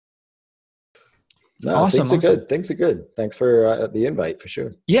No, Awesome, things are awesome. good. Things are good. Thanks for the invite for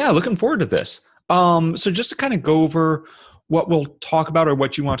sure. Yeah, looking forward to this. So just to kind of go over what we'll talk about or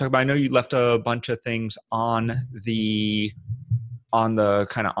what you want to talk about. I know you left a bunch of things the on the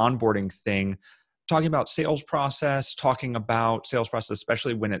kind of onboarding thing, talking about sales process, talking about sales process,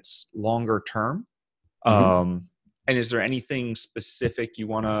 especially when it's longer term. hmm Um, and is there anything specific you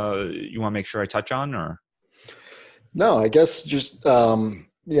want to make sure I touch on, or? No, I guess just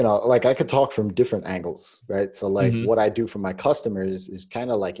like I could talk from different angles, right? So like Hmm. what I do for my customers is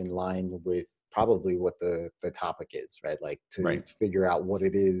kind of like in line with probably what the topic is, right? Like to Right. figure out what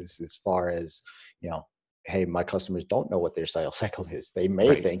it is as far as, you know, hey, my customers don't know what their sales cycle is. They may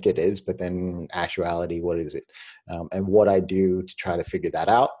Right. think it is, but then actuality, what is it? And what I do to try to figure that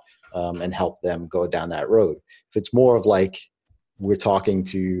out and help them go down that road. If it's more of like we're talking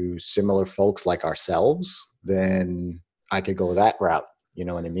to similar folks like ourselves, then I could go that route. You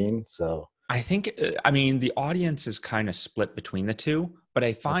know what I mean? So, I mean, the audience is kind of split between the two, but I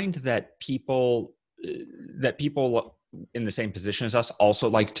okay. find uh, that people in the same position as us also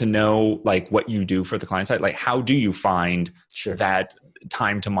like to know like what you do for the client side. Like, how do you find Sure. that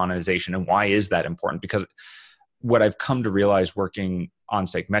time to monetization, and why is that important? Because what I've come to realize working on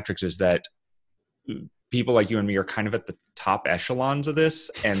Metrics is that people like you and me are kind of at the top echelons of this,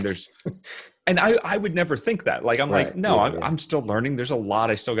 and I would never think that. Like, I'm like, Right. no, Yeah. I'm Yeah. still learning. There's a lot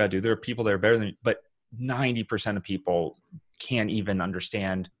I still got to do. There are people that are better than me, but 90% of people can't even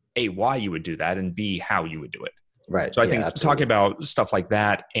understand A, why you would do that, and B, how you would do it. Right. So I Yeah. think talking Absolutely. about stuff like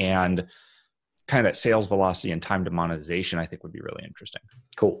that and kind of that sales velocity and time to monetization, I think would be really interesting.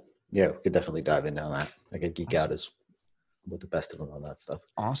 Cool. Yeah. We could definitely dive into on that. I could geek out Awesome. as with the best of them on that stuff.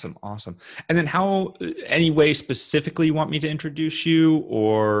 Awesome. Awesome. And then any way specifically you want me to introduce you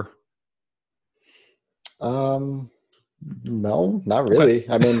or? Um, no, not Okay. really.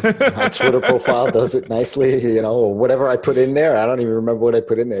 I mean, my Twitter profile does it nicely, or whatever I put in there. I don't even remember what I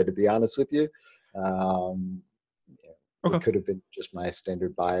put in there, to be honest with you. Um, yeah, it Okay. could have been just my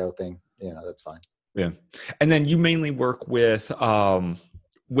standard bio thing. That's fine. Yeah. And then you mainly work with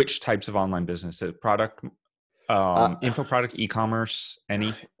which types of online businesses? Product, Uh, info product, e-commerce,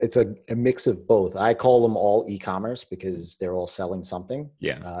 any? it's a mix of both. I call them all e-commerce because they're all selling something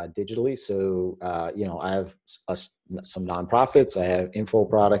Yeah. digitally. So, I have some nonprofits. I have info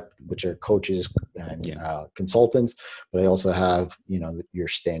product, which are coaches and Yeah. consultants, but I also have, your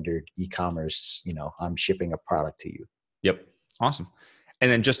standard e-commerce, I'm shipping a product to you. Yep. Awesome. And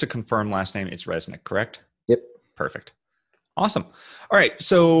then just to confirm last name, it's Resnick, correct? Yep. Perfect. Awesome. All right.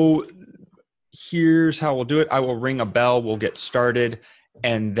 So here's how we'll do it. I will ring a bell. We'll get started,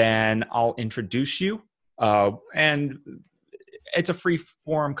 and then I'll introduce you. And it's a free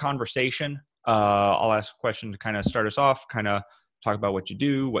form conversation. I'll ask a question to kind of start us off, kind of talk about what you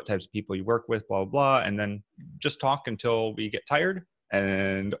do, what types of people you work with, blah, blah, blah, and then just talk until we get tired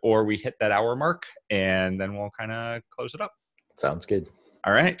or we hit that hour mark, and then we'll kind of close it up. Sounds good.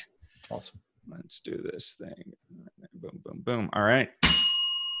 All right. Awesome. Let's do this thing. Boom, boom, boom. All right.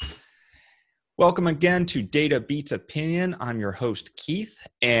 Welcome again to Data Beats Opinion. I'm your host, Keith,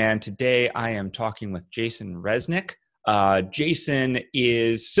 and today I am talking with Jason Resnick. Jason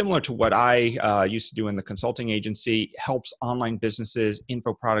is similar to what I used to do in the consulting agency, helps online businesses,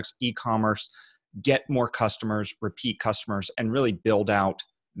 info products, e-commerce, get more customers, repeat customers, and really build out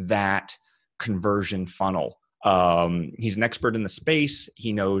that conversion funnel. He's an expert in the space.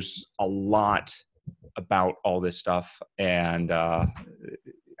 He knows a lot about all this stuff, and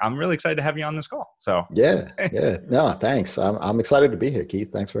I'm really excited to have you on this call. So, Yeah. Yeah. No, thanks. I'm excited to be here,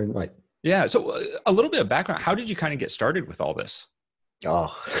 Keith. Thanks for inviting. yeah. So, a little bit of background. How did you kind of get started with all this? Oh,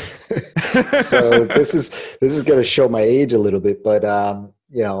 so this is going to show my age a little bit, but I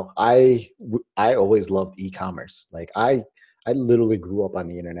always loved e-commerce. Like I literally grew up on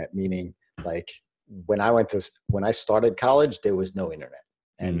the internet, meaning like when I started college, there was no internet,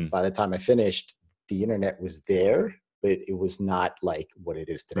 and Hmm. by the time I finished, the internet was there, but it was not like what it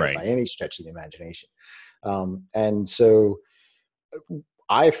is today Right. by any stretch of the imagination. And so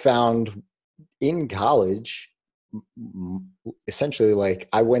I found in college essentially like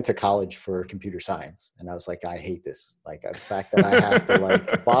I went to college for computer science and I was like, I hate this. Like the fact that I have to like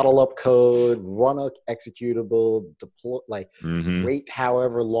bottle up code, run a executable, deploy, like Hmm. wait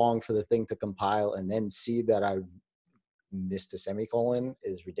however long for the thing to compile and then see that I missed a semicolon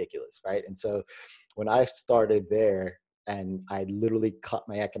is ridiculous. Right. And so when I started there and I literally cut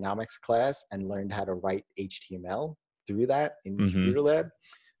my economics class and learned how to write HTML through that in Hmm. computer lab,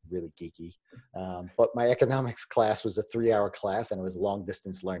 really geeky. But my economics class was a 3-hour class, and it was long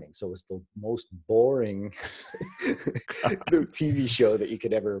distance learning. So it was the most boring TV show that you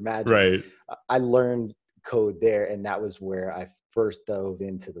could ever imagine. Right. I learned code there, and that was where I first dove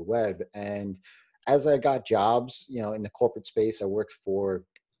into the web. And as I got jobs, in the corporate space, I worked for,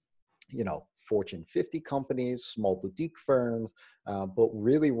 Fortune 50 companies, small boutique firms. But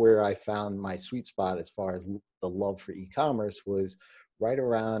really where I found my sweet spot as far as the love for e-commerce was right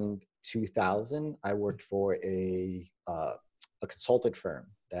around 2000. I worked for a consultant firm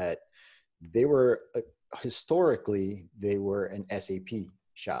that they were, historically, they were an SAP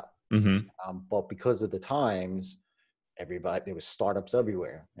shop. Mm-hmm. But because of the times, there was startups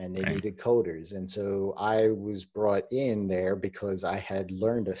everywhere, and they needed coders. And so I was brought in there because I had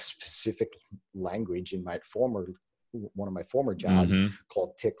learned a specific language in one of my former jobs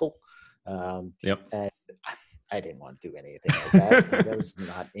called Tickle. Yep. And I didn't want to do anything like that. That was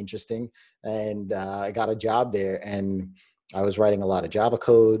not interesting. And I got a job there, and I was writing a lot of Java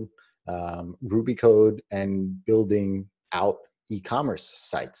code, Ruby code, and building out e-commerce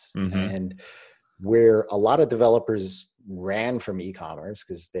sites. And where a lot of developers ran from e-commerce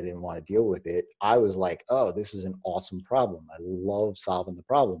because they didn't want to deal with it, I was like, oh, this is an awesome problem. I love solving the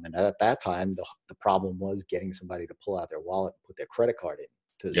problem. And at that time, the problem was getting somebody to pull out their wallet and put their credit card in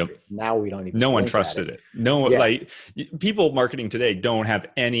to the screen. Now we don't even No one trusted it. Like people marketing today don't have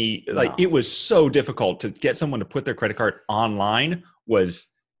any, it was so difficult to get someone to put their credit card online was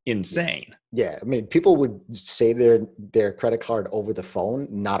insane. Yeah. I mean, people would say their credit card over the phone,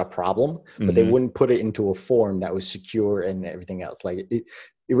 not a problem, but they wouldn't put it into a form that was secure and everything else. Like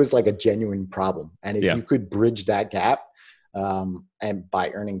it was like a genuine problem. And if you could bridge that gap, and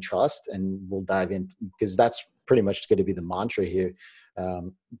by earning trust, and we'll dive in because that's pretty much going to be the mantra here.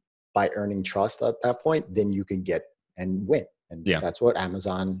 By earning trust at that point, then you can get and win. And that's what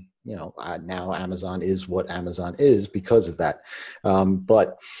Amazon, now Amazon is what Amazon is because of that.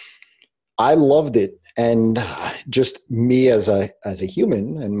 But I loved it. And just me as a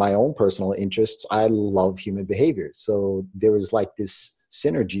human and my own personal interests, I love human behavior. So there was like this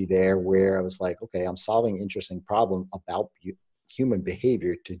synergy there where I was like, okay, I'm solving an interesting problem about human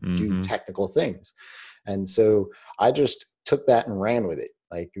behavior to do technical things. And so I just took that and ran with it.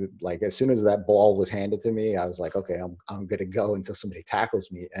 Like as soon as that ball was handed to me, I was like, okay, I'm going to go until somebody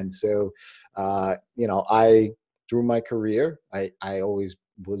tackles me. And so, through my career, I always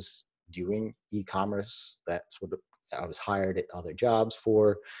was doing e-commerce. That's what I was hired at other jobs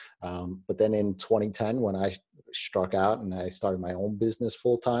for. But then in 2010, when I struck out and I started my own business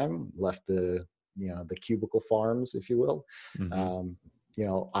full time, left the cubicle farms, if you will.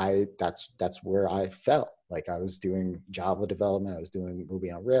 That's where I fell. Like I was doing Java development, I was doing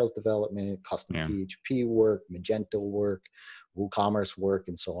Ruby on Rails development, custom PHP work, Magento work, WooCommerce work,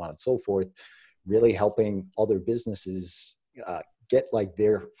 and so on and so forth, really helping other businesses get like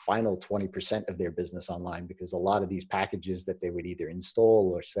their final 20% of their business online, because a lot of these packages that they would either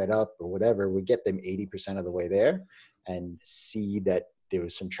install or set up or whatever would get them 80% of the way there and see that there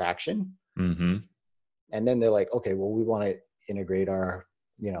was some traction. And then they're like, okay, well, we want to integrate our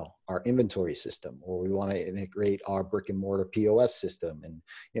inventory system, or we want to integrate our brick and mortar POS system, and,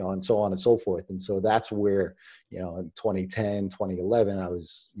 and so on and so forth. And so that's where, in 2010, 2011, I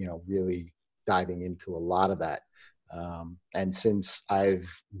was, really diving into a lot of that. And since I've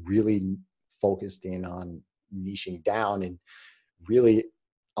really focused in on niching down and really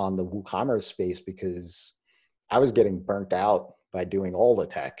on the WooCommerce space, because I was getting burnt out by doing all the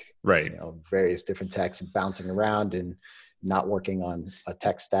tech, various different techs, bouncing around and not working on a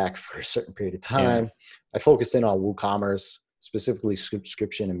tech stack for a certain period of time. I focused in on WooCommerce, specifically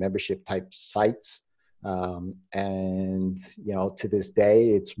subscription and membership type sites. And, to this day,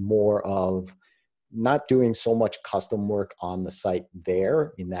 it's more of not doing so much custom work on the site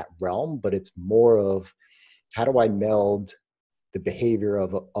there in that realm, but it's more of how do I meld the behavior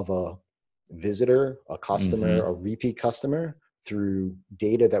of a visitor, a customer, a repeat customer through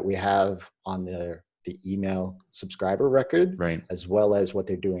data that we have on the email subscriber record, as well as what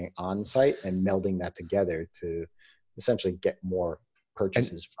they're doing on site, and melding that together to essentially get more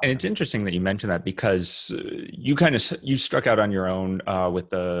purchases. And it's interesting that you mentioned that, because you struck out on your own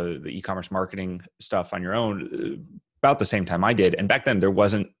with the e-commerce marketing stuff on your own about the same time I did. And back then there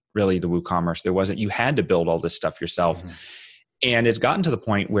wasn't really the WooCommerce. You had to build all this stuff yourself. And it's gotten to the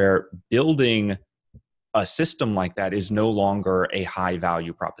point where building a system like that is no longer a high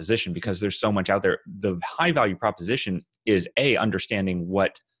value proposition, because there's so much out there. The high value proposition is understanding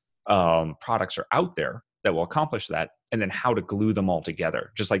what products are out there that will accomplish that, and then how to glue them all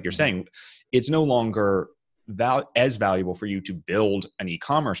together. Just like you're saying, it's no longer as valuable for you to build an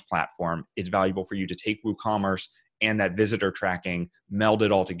e-commerce platform, it's valuable for you to take WooCommerce and that visitor tracking, meld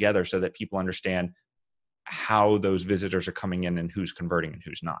it all together so that people understand how those visitors are coming in and who's converting and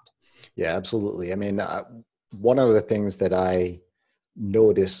who's not. Yeah, absolutely. I mean, one of the things that I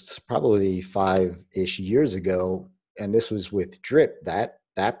noticed probably 5-ish years ago, and this was with Drip, that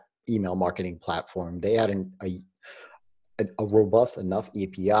email marketing platform, they had a robust enough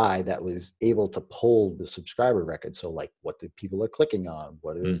API that was able to pull the subscriber record. So like what the people are clicking on,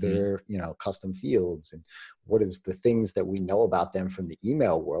 what are their, custom fields, and what is the things that we know about them from the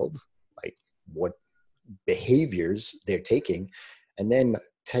email world, like what behaviors they're taking, and then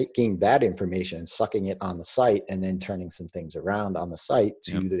taking that information and sucking it on the site and then turning some things around on the site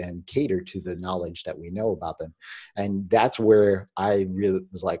to then cater to the knowledge that we know about them. And that's where I really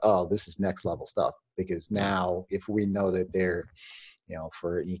was like, oh, this is next level stuff, because now if we know that they're,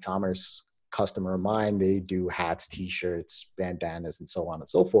 for an e-commerce customer of mine, they do hats, t-shirts, bandanas, and so on and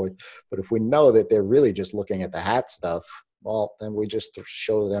so forth. But if we know that they're really just looking at the hat stuff, well, then we just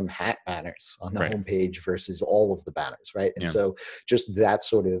show them hat banners on the homepage versus all of the banners, right? And so just that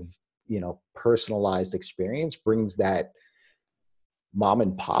sort of, personalized experience brings that mom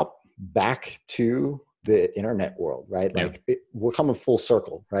and pop back to the internet world, right? Like we're coming full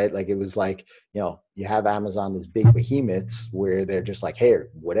circle, right? Like it was like, you have Amazon, these big behemoths where they're just like, hey,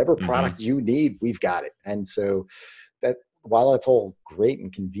 whatever product you need, we've got it. And so that, while that's all great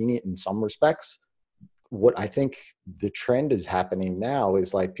and convenient in some respects, what I think the trend is happening now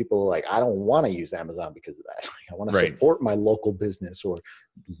is like people are like, I don't want to use Amazon because of that. Like, I want to support my local business or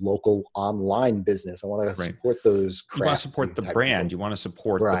local online business. I want to support those. You want to support the brand. You want to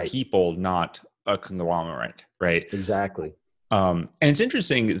support the people, not a conglomerate, right? Exactly. And it's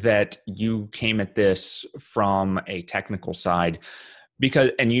interesting that you came at this from a technical side,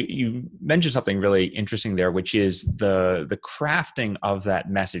 because, and you mentioned something really interesting there, which is the crafting of that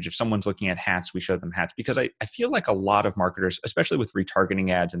message. If someone's looking at hats, we show them hats, because I feel like a lot of marketers, especially with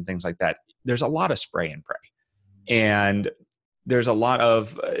retargeting ads and things like that, there's a lot of spray and pray. And there's a lot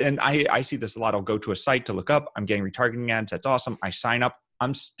of, and I see this a lot. I'll go to a site to look up, I'm getting retargeting ads. That's awesome. I sign up.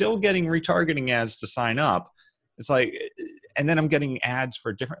 I'm still getting retargeting ads to sign up. It's like, and then I'm getting ads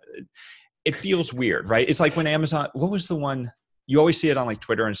for different, it feels weird, right? It's like when Amazon, what was the one? You always see it on like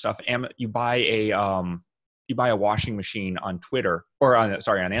Twitter and stuff. You buy a washing machine on Twitter or on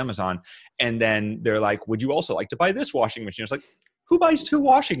Amazon. And then they're like, would you also like to buy this washing machine? It's like, who buys 2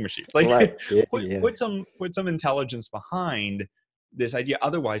 washing machines? Like put some intelligence behind this idea.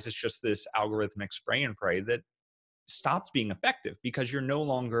 Otherwise it's just this algorithmic spray and pray that stops being effective, because you're no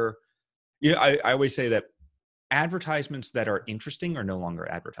longer, I always say that advertisements that are interesting are no longer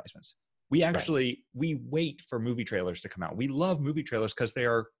advertisements. We wait for movie trailers to come out. We love movie trailers because they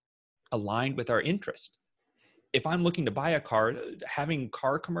are aligned with our interest. If I'm looking to buy a car, having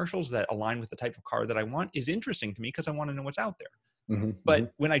car commercials that align with the type of car that I want is interesting to me because I want to know what's out there.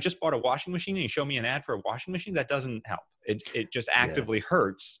 But when I just bought a washing machine and you show me an ad for a washing machine, that doesn't help. It just actively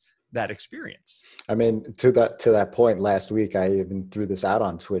hurts that experience. I mean, to that point, last week, I even threw this out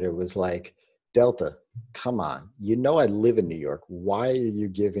on Twitter, was like, Delta, come on. I live in New York. Why are you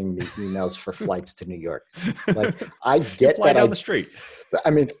giving me emails for flights to New York? Like, I get that down the street.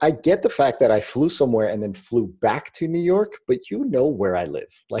 I mean, I get the fact that I flew somewhere and then flew back to New York, but where I live.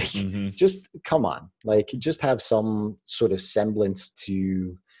 Like, just come on. Like, just have some sort of semblance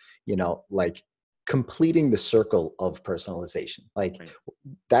to, like completing the circle of personalization. Like,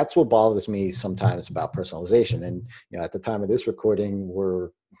 that's what bothers me sometimes about personalization. And, at the time of this recording,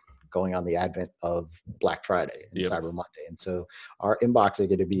 we're going on the advent of Black Friday and Cyber Monday. And so our inbox are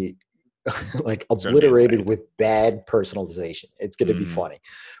going to be like obliterated with bad personalization. It's going to be funny.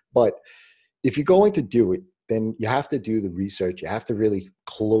 But if you're going to do it, then you have to do the research. You have to really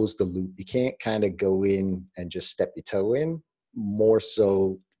close the loop. You can't kind of go in and just step your toe in. More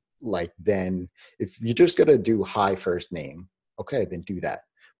so like, then if you're just going to do high first name, okay, then do that.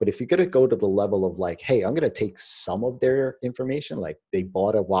 But if you're going to go to the level of like, hey, I'm going to take some of their information, like they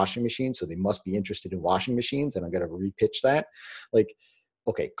bought a washing machine, so they must be interested in washing machines, and I'm going to repitch that. Like,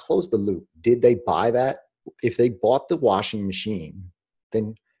 okay, close the loop. Did they buy that? If they bought the washing machine,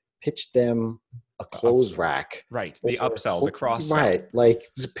 then pitch them a clothes rack. Right. The upsell, the cross-sell. Right. Like,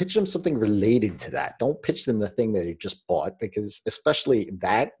 just pitch them something related to that. Don't pitch them the thing that they just bought, because especially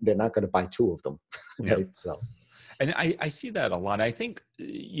that, they're not going to buy 2 of them. Right. So. And I see that a lot. I think,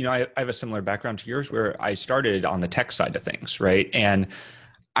 I have a similar background to yours, where I started on the tech side of things, right? And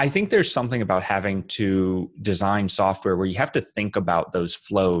I think there's something about having to design software where you have to think about those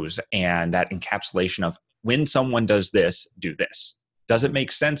flows and that encapsulation of, when someone does this, do this. Does it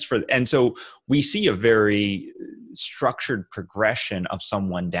make sense and so we see a very structured progression of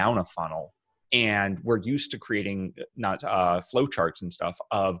someone down a funnel, and we're used to creating not flow charts and stuff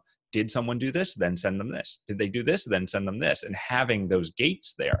of, did someone do this, then send them this, did they do this, then send them this, and having those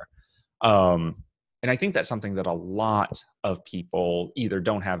gates there. And I think that's something that a lot of people either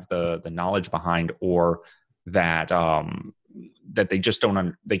don't have the knowledge behind, or that that they just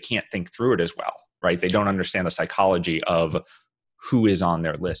they can't think through it as well, right? They don't understand the psychology of who is on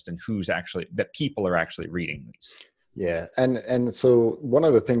their list and that people are actually reading these. Yeah. And so one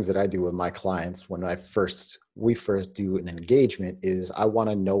of the things that I do with my clients when we first do an engagement is I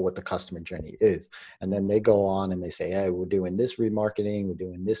want to know what the customer journey is. And then they go on and they say, hey, we're doing this remarketing, we're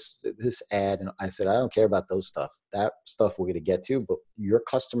doing this ad. And I said, I don't care about those stuff. That stuff we're going to get to, but your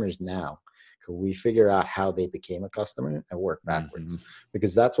customers now, can we figure out how they became a customer and work backwards? Mm-hmm.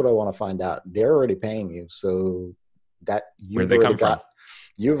 Because that's what I want to find out. They're already paying you. So that you've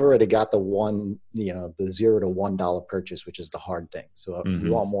already got the one, the $0 to $1 purchase, which is the hard thing. So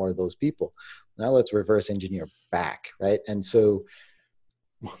you want more of those people. Now let's reverse engineer back, right? And so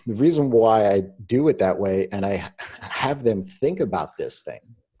the reason why I do it that way, and I have them think about this thing,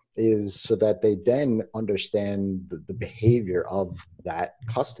 is so that they then understand the behavior of that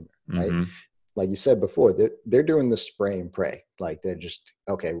customer, right? Mm-hmm. Like you said before, they're doing the spray and pray. Like they're just,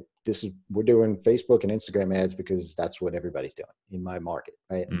 okay, we're doing Facebook and Instagram ads because that's what everybody's doing in my market,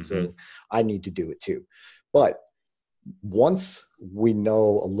 right? And so I need to do it too. But once we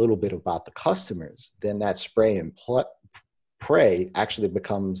know a little bit about the customers, then that spray and pray actually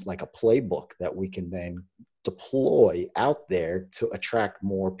becomes like a playbook that we can then deploy out there to attract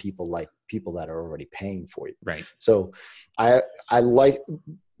more people, like people that are already paying for you. Right. So I like,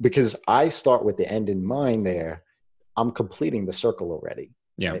 because I start with the end in mind there, I'm completing the circle already.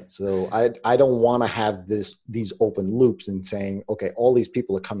 Yeah. Right? So I don't want to have these open loops and saying, okay, all these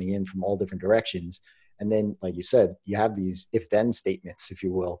people are coming in from all different directions. And then, like you said, you have these if-then statements, if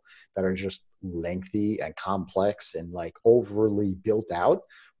you will, that are just lengthy and complex and like overly built out.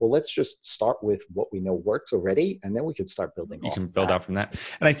 Well, let's just start with what we know works already, and then we can start building. You can build out from that.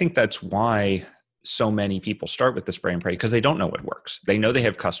 And I think that's why so many people start with the spray and pray, because they don't know what works. They know they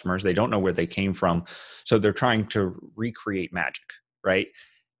have customers. They don't know where they came from. So they're trying to recreate magic, right?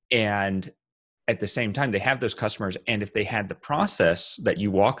 And at the same time, they have those customers. And if they had the process that you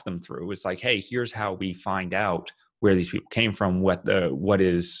walk them through, it's like, hey, here's how we find out where these people came from,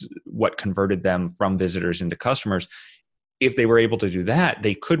 what converted them from visitors into customers. If they were able to do that,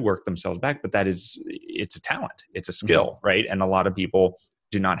 they could work themselves back. But it's a talent, it's a skill, right? And a lot of people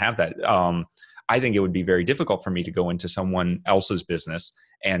do not have that. I think it would be very difficult for me to go into someone else's business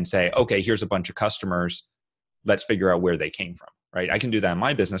and say, okay, here's a bunch of customers, let's figure out where they came from, right? I can do that in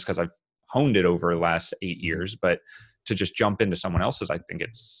my business because I've honed it over the last 8 years, but to just jump into someone else's, I think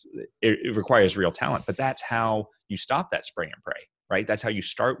it requires real talent. But that's how you stop that spray and pray, right? That's how you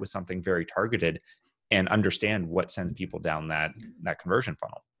start with something very targeted and understand what sends people down that conversion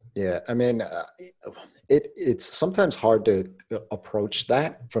funnel. Yeah, I mean, it's sometimes hard to approach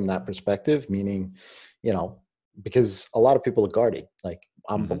that from that perspective, meaning, because a lot of people are guarded. Like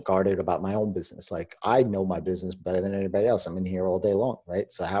I'm guarded about my own business. Like I know my business better than anybody else. I'm in here all day long,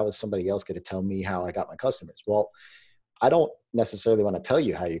 right? So how is somebody else going to tell me how I got my customers? Well, I don't necessarily want to tell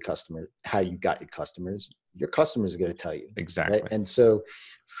you how you got your customers. Your customers are going to tell you. Exactly. Right? And so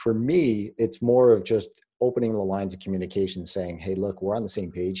for me, it's more of just opening the lines of communication, saying, hey, look, we're on the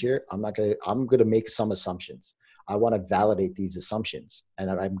same page here. I'm going to make some assumptions. I want to validate these assumptions, and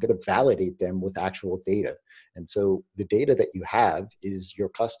I'm going to validate them with actual data. And so the data that you have is your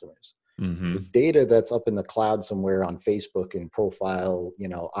customers. The data that's up in the cloud somewhere on Facebook and profile,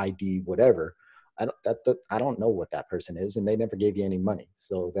 ID, whatever, I don't know what that person is, and they never gave you any money.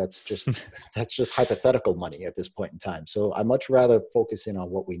 So that's just hypothetical money at this point in time. So I much rather focus in on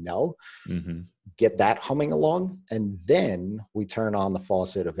what we know, get that humming along, and then we turn on the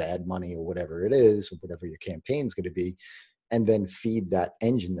faucet of ad money or whatever it is, or whatever your campaign's going to be, and then feed that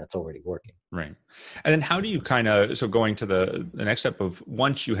engine that's already working. Right. And then how do you so going to the next step of,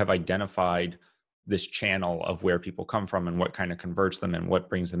 once you have identified this channel of where people come from and what kind of converts them and what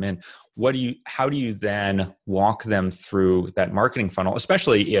brings them in, how do you then walk them through that marketing funnel,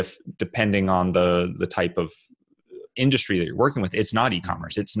 especially if, depending on the type of industry that you're working with, it's not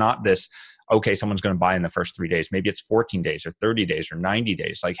e-commerce. It's not this, okay, someone's going to buy in the first 3 days. Maybe it's 14 days or 30 days or 90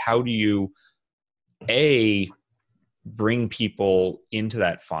 days. Like, how do you bring people into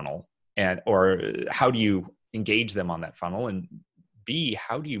that funnel, or how do you engage them on that funnel? And B,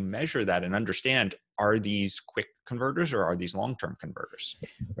 how do you measure that and understand, are these quick converters or are these long-term converters?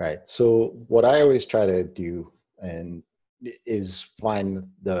 Right. So what I always try to do, and is find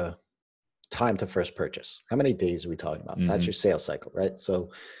the time to first purchase. How many days are we talking about? That's your sales cycle, right?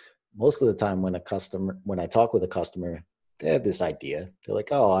 So most of the time when I talk with a customer, they have this idea. They're like,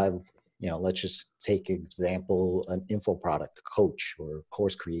 oh, let's just take example, an info product, a coach or a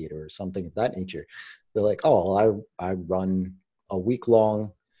course creator or something of that nature. They're like, oh, I run a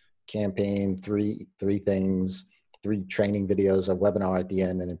week-long campaign, three things, 3 training videos, a webinar at the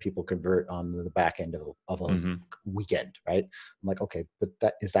end, and then people convert on the back end of a weekend, right? I'm like, okay,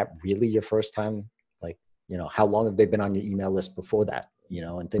 but is that really your first time? Like, how long have they been on your email list before that?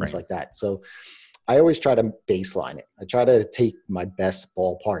 And things like that. So I always try to baseline it. I try to take my best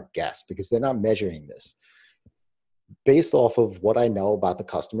ballpark guess because they're not measuring this based off of what I know about the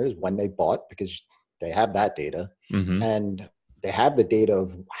customers when they bought, because they have that data and they have the data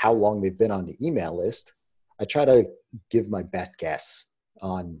of how long they've been on the email list. I try to give my best guess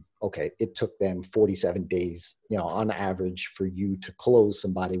on, okay, it took them 47 days, on average for you to close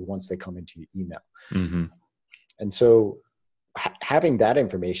somebody once they come into your email. And so having that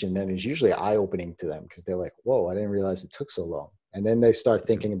information then is usually eye-opening to them because they're like, whoa, I didn't realize it took so long. And then they start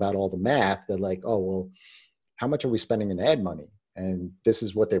thinking about all the math. They're like, oh, well, how much are we spending in ad money? And this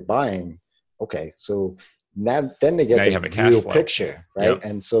is what they're buying. Okay, so then they get the real picture, right? Yep.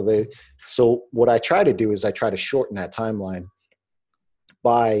 And so what I try to do is I try to shorten that timeline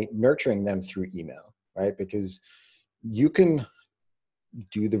by nurturing them through email, right? Because you can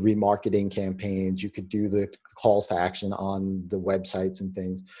do the remarketing campaigns, you could do the calls to action on the websites and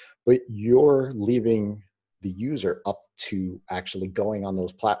things, but you're leaving the user up to actually going on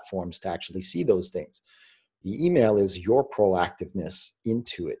those platforms to actually see those things. The email is your proactiveness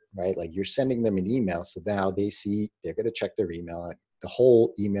into it, right? Like you're sending them an email, so now they're going to check their email. The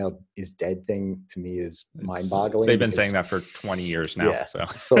whole email is dead thing to me is mind-boggling. They've been saying that for 20 years now. Yeah.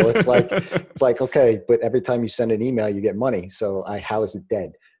 So it's like, okay, but every time you send an email, you get money. So how is it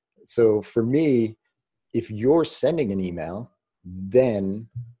dead? So for me, if you're sending an email, then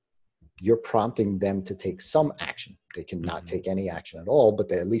you're prompting them to take some action. They cannot take any action at all,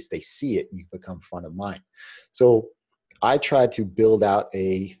 but at least they see it and you become front of mind. So I try to build out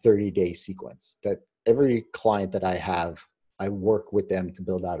a 30-day sequence that every client that I have, I work with them to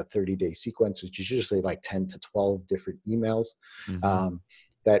build out a 30-day sequence, which is usually like 10 to 12 different emails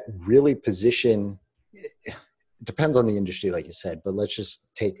that really position. It depends on the industry, like you said, but let's just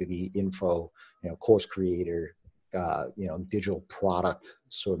take the info, course creator, digital product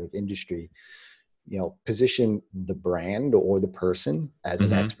sort of industry, position the brand or the person as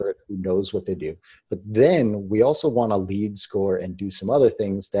an expert who knows what they do. But then we also want to lead score and do some other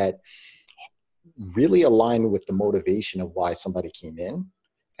things that really align with the motivation of why somebody came in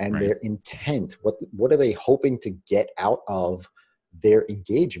and their intent. What are they hoping to get out of their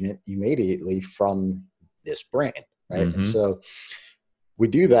engagement immediately from this brand, right? And so we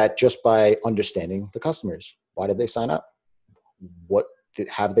do that just by understanding the customers. Why did they sign up? What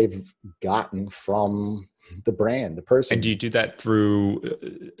have they gotten from the brand, the person? And do you do that through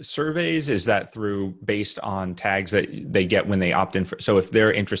surveys? Is that through based on tags that they get when they opt in for? So if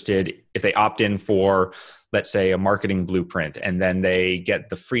they're interested, if they opt in for, let's say, a marketing blueprint, and then they get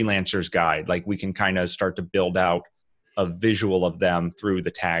the freelancer's guide, like we can kind of start to build out a visual of them through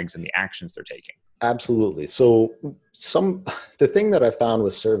the tags and the actions they're taking. Absolutely. So the thing that I found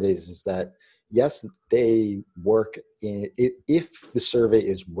with surveys is that, yes, they work if the survey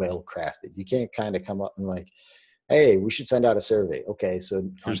is well crafted. You can't kind of come up and like, hey, we should send out a survey. Okay, so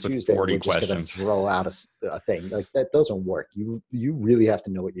here's on Tuesday, we're just going to throw out a thing. Like that doesn't work. You really have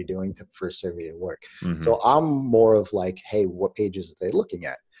to know what you're doing for a survey to work. So I'm more of like, hey, what pages are they looking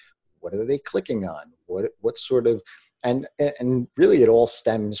at? What are they clicking on? What sort of, and really it all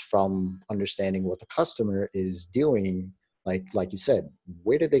stems from understanding what the customer is doing. Like you said,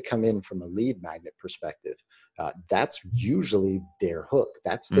 where do they come in from a lead magnet perspective? That's usually their hook.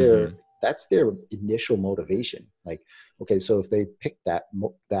 That's their initial motivation. Like, okay, so if they pick that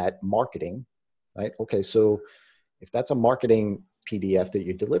marketing, right? Okay, so if that's a marketing PDF that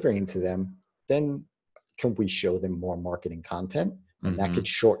you're delivering to them, then can we show them more marketing content? And that could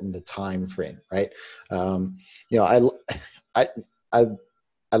shorten the time frame, right? I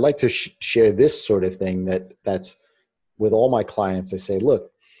like to share this sort of thing that's with all my clients. I say,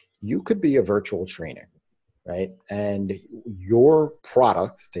 look, you could be a virtual trainer, right? And your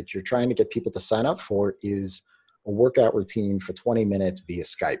product that you're trying to get people to sign up for is a workout routine for 20 minutes via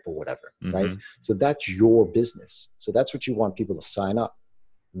Skype or whatever, right? So that's your business. So that's what you want people to sign up.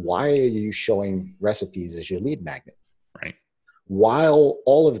 Why are you showing recipes as your lead magnet? Right. While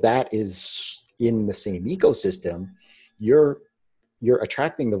all of that is in the same ecosystem, you're you're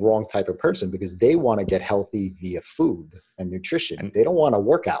attracting the wrong type of person because they want to get healthy via food and nutrition. And they don't want to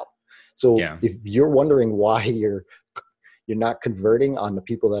work out. So yeah. if you're wondering why you're not converting on the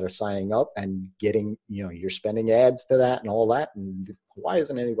people that are signing up and getting, you're spending ads to that and all that, and why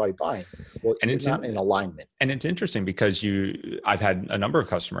isn't anybody buying? Well, and you're it's not in alignment. And it's interesting because I've had a number of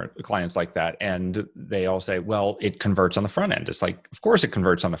clients like that, and they all say, well, it converts on the front end. It's like, of course it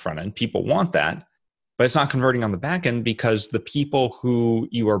converts on the front end. People want that, but it's not converting on the back end because the people who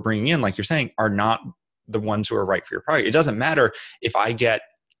you are bringing in, like you're saying, are not the ones who are right for your product. It doesn't matter if I get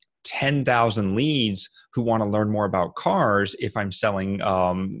 10,000 leads who want to learn more about cars if I'm selling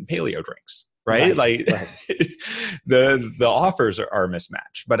paleo drinks, right? Like the offers are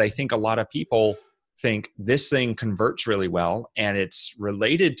mismatched. But I think a lot of people think this thing converts really well and it's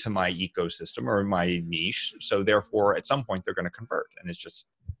related to my ecosystem or my niche. So therefore, at some point, they're going to convert, and it just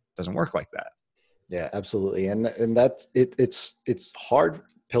doesn't work like that. Yeah, absolutely. And that's it's hard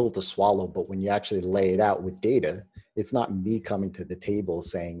pill to swallow, but when you actually lay it out with data, it's not me coming to the table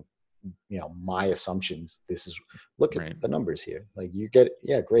saying, my assumptions, this is, look at the numbers here. Like you get,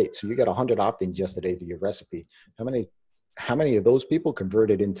 great. So you got 100 opt-ins yesterday to your recipe. How many of those people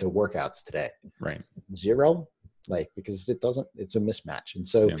converted into workouts today? Right. 0. Because it's a mismatch. And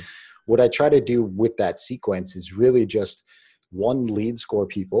so what I try to do with that sequence is really just one, lead score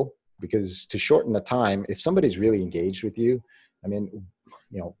people, because to shorten the time, if somebody's really engaged with you, I mean,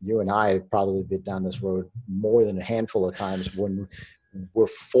 you and I have probably been down this road more than a handful of times when we're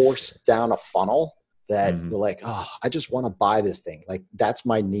forced down a funnel that we're like, oh, I just want to buy this thing. Like, that's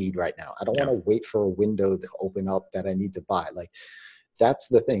my need right now. I don't want to wait for a window to open up that I need to buy. Like, that's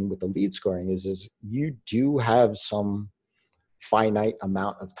the thing with the lead scoring is you do have some finite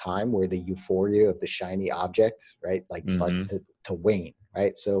amount of time where the euphoria of the shiny object, right, like starts to wane,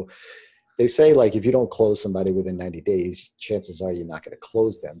 right? So they say, like, if you don't close somebody within 90 days, chances are you're not going to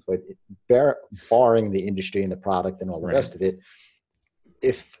close them. But barring the industry and the product and all the rest of it,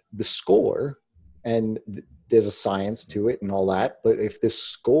 if the score, and there's a science to it and all that, but if the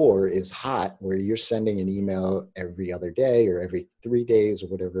score is hot, where you're sending an email every other day or every 3 days or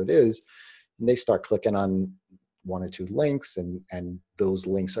whatever it is, and they start clicking on 1 or 2 links and those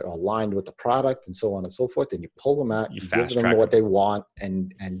links are aligned with the product and so on and so forth, and you pull them out, you give them what they want,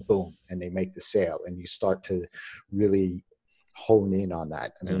 and boom, and they make the sale, and you start to really hone in on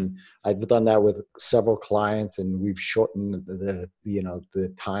that. I mean, I've done that with several clients, and we've shortened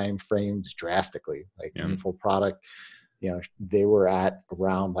the time frames drastically. Like for product, they were at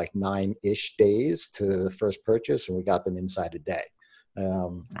around like 9-ish days to the first purchase, and we got them inside a day.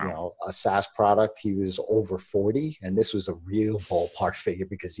 A SaaS product, he was over 40, and this was a real ballpark figure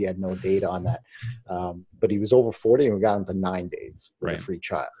because he had no data on that. But he was over 40, and we got him to 9 days with a free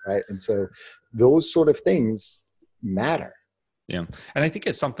trial, right? And so those sort of things matter. Yeah. And I think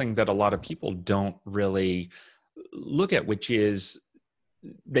it's something that a lot of people don't really look at, which is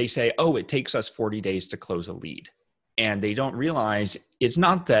they say, oh, it takes us 40 days to close a lead. And they don't realize it's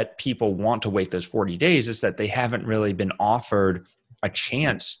not that people want to wait those 40 days, it's that they haven't really been offered a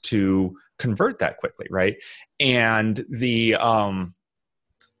chance to convert that quickly, right? And the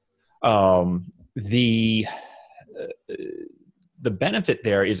benefit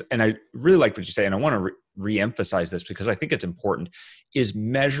there is, and I really like what you say, and I want to re-emphasize this because I think it's important, is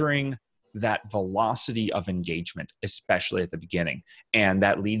measuring that velocity of engagement, especially at the beginning, and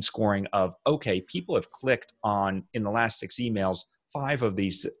that lead scoring of, okay, people have clicked on, in the last 6 emails, 5 of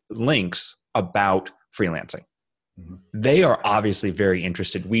these links about freelancing. They are obviously very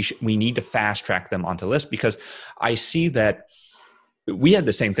interested. We need to fast track them onto the list, because I see that we had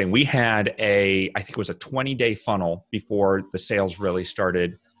the same thing. We had I think it was a 20-day funnel before the sales really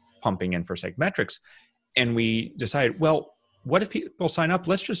started pumping in for Segmetrics. And we decided, well, what if people sign up?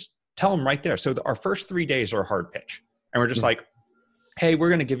 Let's just tell them right there. So our first 3 days are a hard pitch. And we're just like, hey, we're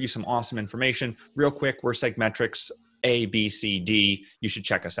going to give you some awesome information real quick. We're Segmetrics A, B, C, D. You should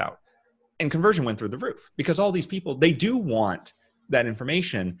check us out. And conversion went through the roof because all these people, they do want that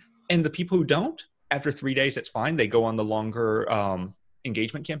information. And the people who don't, after 3 days, it's fine. They go on the longer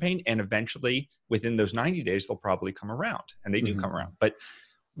engagement campaign. And eventually within those 90 days, they'll probably come around, and they do come around. But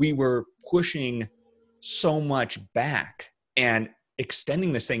we were pushing so much back and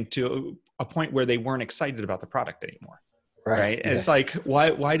extending this thing to a point where they weren't excited about the product anymore. Right. And it's like,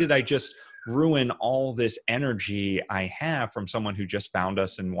 why did I just ruin all this energy I have from someone who just found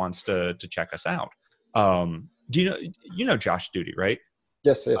us and wants to check us out? Do you know Josh Duty, right?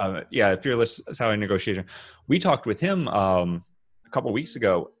 Yes. Fearless Salary Negotiation. We talked with him a couple of weeks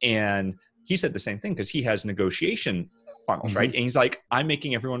ago, and he said the same thing because he has negotiation funnels, right? And he's like, I'm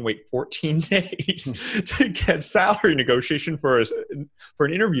making everyone wait 14 days to get salary negotiation for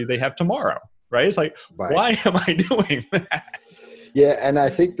an interview they have tomorrow, right? It's like, Right. why am I doing that? Yeah, and I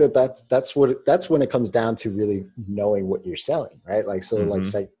think that's when it comes down to really knowing what you're selling, right? Like, so like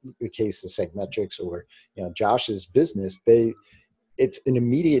the case of Psychmetrics or Josh's business, it's an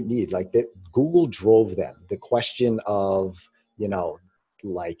immediate need. Like that, Google drove them. The question of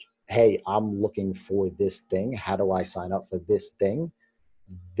like, hey, I'm looking for this thing. How do I sign up for this thing?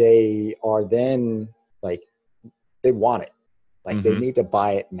 They are then like, they want it. Like they need to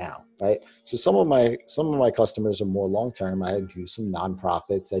buy it now, right? So some of my customers are more long-term. I do some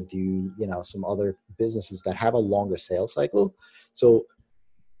nonprofits. I do, some other businesses that have a longer sales cycle. So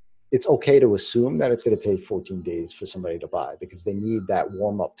it's okay to assume that it's going to take 14 days for somebody to buy because they need that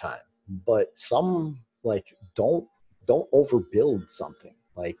warm-up time. But some like don't overbuild something.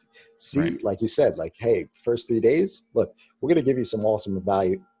 Like like you said, like, hey, first 3 days, look, we're going to give you some awesome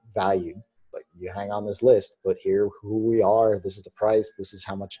value. Like you hang on this list, but here who we are, this is the price, this is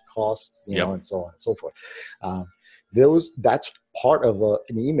how much it costs, and so on and so forth. That's part of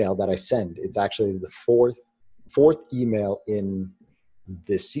an email that I send. It's actually the fourth email in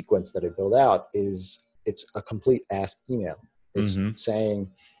this sequence that I build out. It's a complete ask email. It's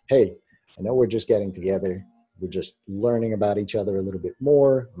saying, hey, I know we're just getting together. We're just learning about each other a little bit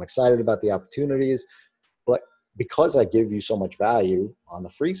more. I'm excited about the opportunities, but because I give you so much value on the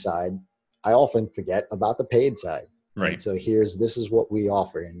free side, I often forget about the paid side. Right. And so this is what we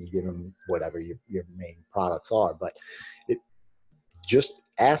offer, and you give them whatever your main products are. But just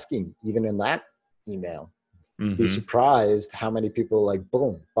asking, even in that email, be surprised how many people like,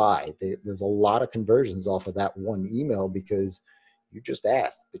 boom, buy. There's a lot of conversions off of that one email because you just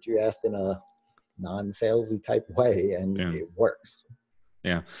asked, but you asked in a non-salesy type way, and it works.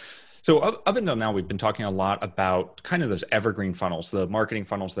 Yeah. So up until now, we've been talking a lot about kind of those evergreen funnels, the marketing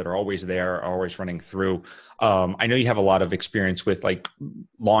funnels that are always there, always running through. I know you have a lot of experience with like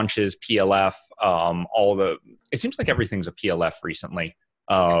launches, PLF, it seems like everything's a PLF recently.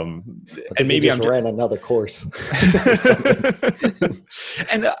 And maybe I ran another course.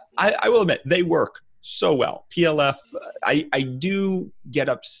 And I will admit, they work so well. PLF, I do get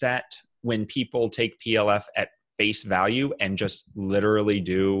upset when people take PLF at face value and just literally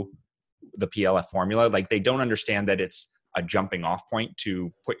do the PLF formula. Like they don't understand that it's a jumping off point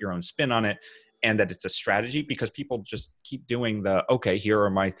to put your own spin on it, and that it's a strategy, because people just keep doing okay, here are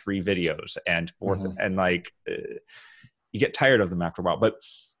my 3 videos and fourth, and like you get tired of them after a while. But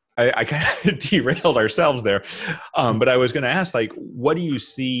I kind of derailed ourselves there. But I was going to ask, like, what do you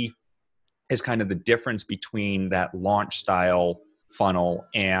see as kind of the difference between that launch style funnel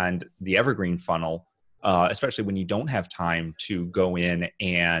and the evergreen funnel, especially when you don't have time to go in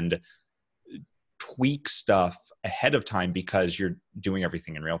and tweak stuff ahead of time because you're doing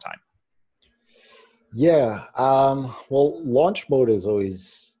everything in real time? Yeah. Well, launch mode is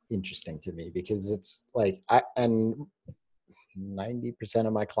always interesting to me because it's like, and 90%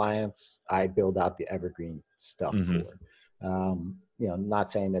 of my clients, I build out the evergreen stuff for.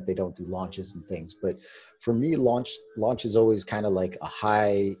 Not saying that they don't do launches and things, but for me, launch is always kind of like a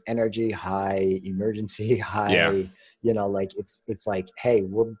high energy, high emergency, high, like it's like, hey,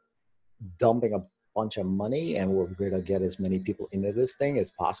 we're dumping a bunch of money and we're going to get as many people into this thing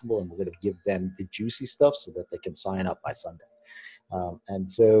as possible. And we're going to give them the juicy stuff so that they can sign up by Sunday. And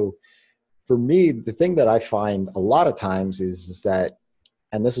so for me, the thing that I find a lot of times is that,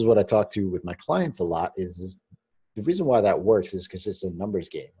 and this is what I talk to with my clients a lot, is the reason why that works is because it's a numbers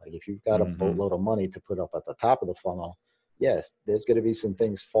game. Like if you've got a boatload of money to put up at the top of the funnel, yes, there's going to be some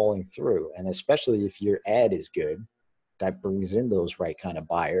things falling through. And especially if your ad is good, that brings in those right kind of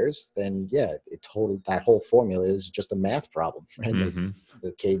buyers, then that whole formula is just a math problem, right?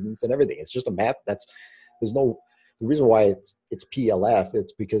 The cadence and everything. It's just a math. The reason why it's PLF,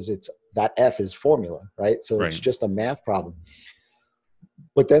 it's because that F is formula, right? So it's just a math problem.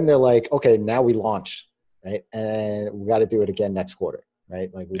 But then they're like, okay, now we launched, right? And we got to do it again next quarter,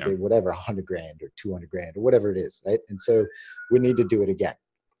 right? Like we did whatever, $100,000 or $200,000 or whatever it is, right? And so we need to do it again.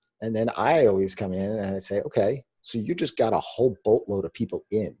 And then I always come in and I say, okay, so you just got a whole boatload of people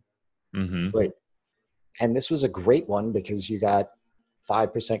in, right? And this was a great one because you got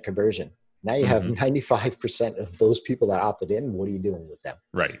 5% conversion. Now you have 95% of those people that opted in. What are you doing with them?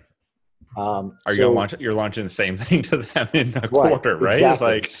 Right. You're launching the same thing to them in a quarter, right? Exactly. It's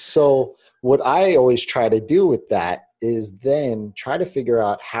like, so what I always try to do with that is then try to figure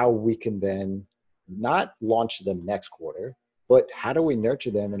out how we can then not launch them next quarter, but how do we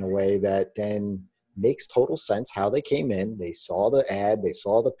nurture them in a way that then makes total sense how they came in. They saw the ad, they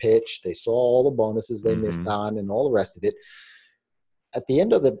saw the pitch, they saw all the bonuses they missed on and all the rest of it. At the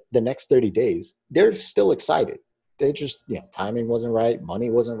end of the next 30 days, they're still excited. They just, timing wasn't right,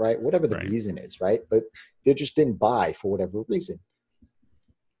 money wasn't right, whatever the reason is, right? But they just didn't buy for whatever reason.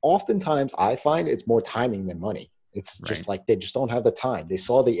 Oftentimes, I find it's more timing than money. It's just like they just don't have the time. They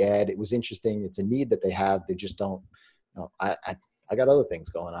saw the ad, it was interesting, it's a need that they have. They just don't. I got other things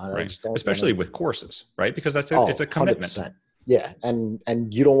going on. Right. I just don't. Especially with courses, right? Because it's a commitment. 100%. Yeah,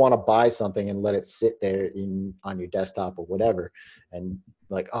 and you don't want to buy something and let it sit there on your desktop or whatever, and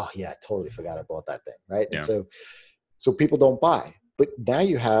like, oh yeah, I totally forgot I bought that thing, right? Yeah. And so people don't buy. But now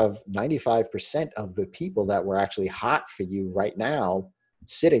you have 95% of the people that were actually hot for you right now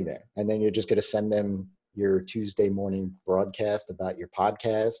sitting there, and then you're just going to send them your Tuesday morning broadcast about your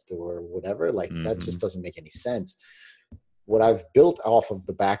podcast or whatever. Like that just doesn't make any sense. What I've built off of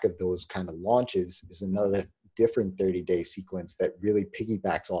the back of those kind of launches is another different 30-day sequence that really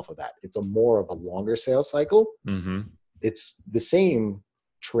piggybacks off of that. It's more of a longer sales cycle. It's the same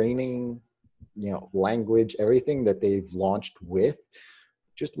training, language, everything that they've launched with,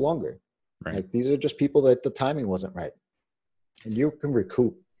 just longer. Right. Like these are just people that the timing wasn't right. And you can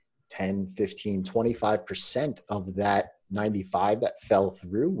recoup 10, 15, 25% of that 95 that fell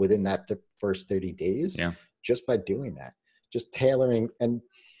through within that first 30 days just by doing that. Just tailoring. And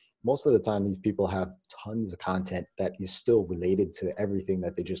most of the time, these people have tons of content that is still related to everything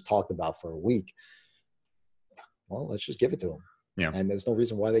that they just talked about for a week. Well, let's just give it to them. Yeah. And there's no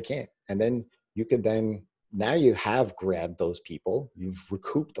reason why they can't. And then you could now you have grabbed those people. You've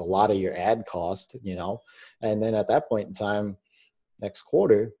recouped a lot of your ad cost, and then at that point in time, next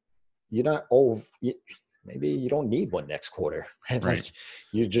quarter, you're not maybe you don't need one next quarter. Like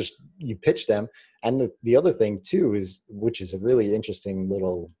you pitch them. And the other thing too is, which is a really interesting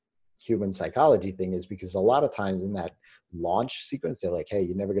little human psychology thing, is because a lot of times in that launch sequence, they're like, hey,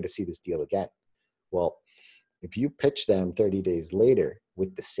 you're never going to see this deal again. Well, if you pitch them 30 days later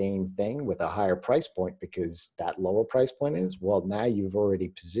with the same thing with a higher price point, because that lower price point is, well, now you've already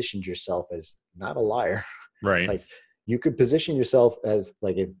positioned yourself as not a liar. Right. Like you could position yourself as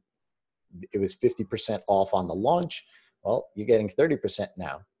like, if it was 50% off on the launch, well, you're getting 30%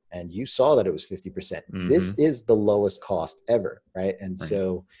 now. And you saw that it was 50%. This is the lowest cost ever, right? And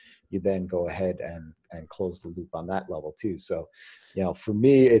so you then go ahead and close the loop on that level too. So, for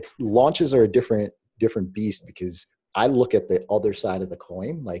me, it's launches are a different beast, because I look at the other side of the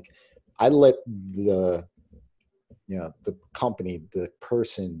coin. Like I let the company, the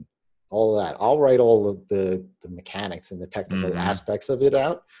person, all of that, I'll write all of the mechanics and the technical aspects of it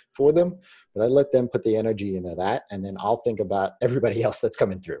out for them, but I let them put the energy into that. And then I'll think about everybody else that's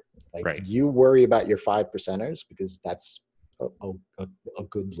coming through. Like you worry about your 5%ers, because that's a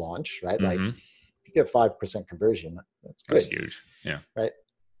good launch, right? Like if you get 5% conversion, that's good. That's huge. Yeah. Right.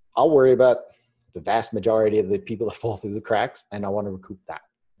 I'll worry about the vast majority of the people that fall through the cracks, and I want to recoup that.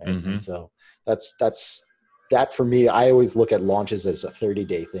 Right? And so that's that for me. I always look at launches as a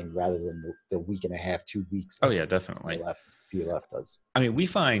 30-day thing rather than the week and a half, 2 weeks. Oh yeah, definitely. Few left does. I mean, we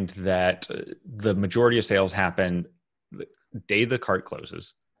find that the majority of sales happen the day the cart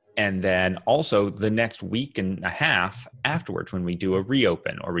closes, and then also the next week and a half afterwards, when we do a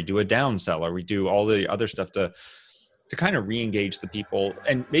reopen or we do a downsell or we do all the other stuff to kind of re-engage the people,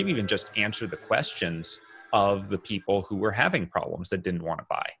 and maybe even just answer the questions of the people who were having problems that didn't want to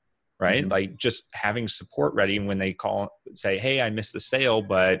buy, right? Like just having support ready. And when they call, say, hey, I missed the sale,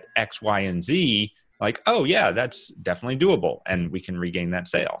 but X, Y, and Z, like, oh yeah, that's definitely doable. And we can regain that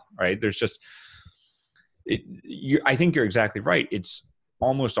sale, right? There's just, I think you're exactly right. It's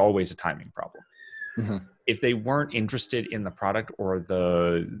almost always a timing problem. If they weren't interested in the product or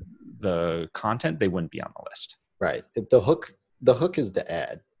the content, they wouldn't be on the list. Right. The hook is the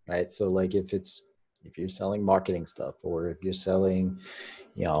ad, right? So like if you're selling marketing stuff, or if you're selling,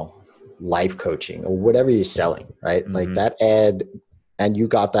 life coaching or whatever you're selling, right? Like that ad, and you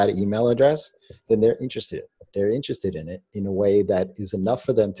got that email address, then they're interested. They're interested in it in a way that is enough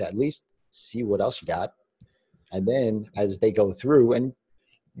for them to at least see what else you got. And then as they go through, and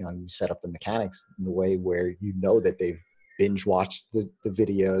you set up the mechanics in the way where that they've binge watched the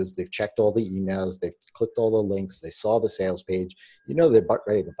videos, they've checked all the emails, they've clicked all the links, they saw the sales page, they're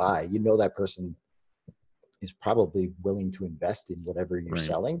ready to buy. That person is probably willing to invest in whatever you're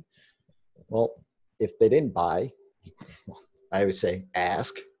selling. Well, if they didn't buy, I would say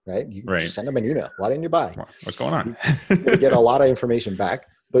ask, right? You just send them an email. Why didn't you buy? What's going on? You get a lot of information back.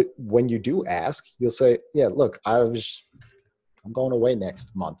 But when you do ask, you'll say, yeah, look, I'm going away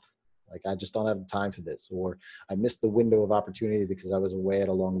next month. Like, I just don't have time for this, or I missed the window of opportunity because I was away at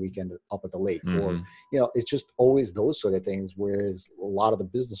a long weekend up at the lake, or, Mm-hmm. it's just always those sort of things. Whereas a lot of the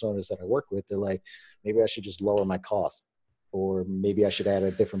business owners that I work with, they're like, maybe I should just lower my cost, or maybe I should add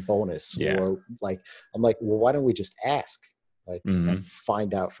a different bonus, Yeah. or like, I'm like, well, why don't we just ask, like, Mm-hmm. and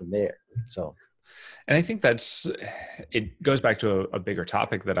find out from there? So, And I think it goes back to a bigger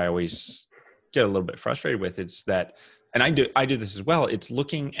topic that I always get a little bit frustrated with. It's that, and I do this as well. It's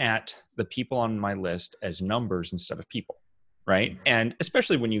looking at the people on my list as numbers instead of people, right? And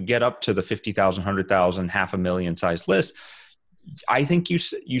especially when you get up to the 50,000, 100,000, 500,000 size list, I think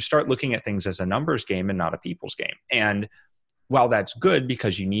you start looking at things as a numbers game and not a people's game. And while that's good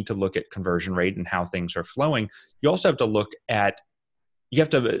because you need to look at conversion rate and how things are flowing, you also have to you have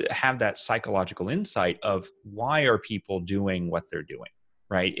to have that psychological insight of why are people doing what they're doing,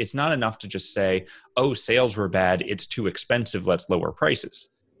 right? It's not enough to just say, oh, sales were bad, it's too expensive, let's lower prices.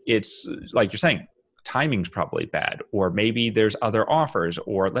 It's like you're saying, timing's probably bad, or maybe there's other offers,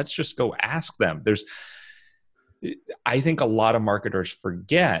 or let's just go ask them. I think a lot of marketers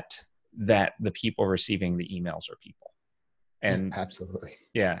forget that the people receiving the emails are people. And absolutely.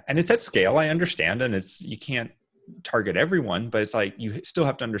 yeah, and it's at scale, I understand, and you can't target everyone, but it's like you still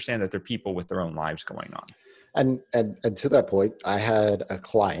have to understand that they're people with their own lives going on. And to that point, I had a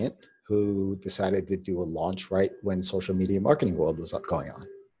client who decided to do a launch right when social media marketing world was going on.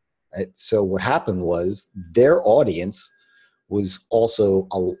 Right. So what happened was their audience was also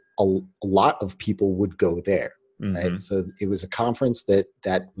a lot of people would go there. Mm-hmm. Right. So it was a conference that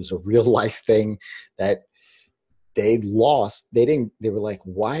was a real life thing that they lost. They were like,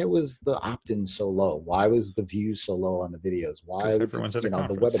 why was the opt-in so low? Why was the views so low on the videos? Why everyone's at a the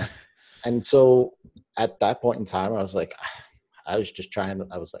conference. webinar? And so at that point in time, I was like, I was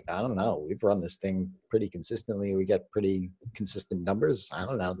like, I don't know. We've run this thing pretty consistently. We get pretty consistent numbers. I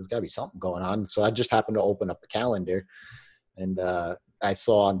don't know. There's got to be something going on. So I just happened to open up a calendar, and I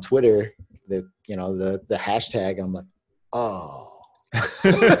saw on Twitter the hashtag, and I'm like, oh.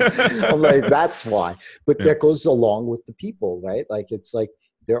 I'm like, that's why. But that goes along with the people, right? Like, it's like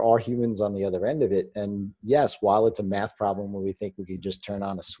there are humans on the other end of it. And yes, while it's a math problem where we think we could just turn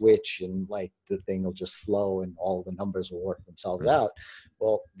on a switch and like the thing will just flow and all the numbers will work themselves out,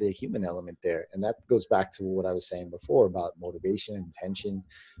 well, the human element there. And that goes back to what I was saying before about motivation, intention,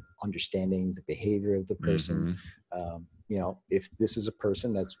 understanding the behavior of the person. If this is a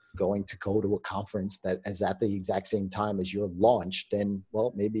person that's going to go to a conference that is at the exact same time as your launch, then,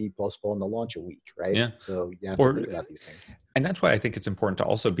 well, maybe postpone the launch a week, right? Yeah. So you have to think about these things. And that's why I think it's important to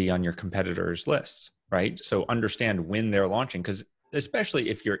also be on your competitors' lists, right? So understand when they're launching, because especially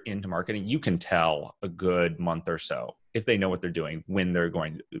if you're into marketing, you can tell a good month or so if they know what they're doing, when they're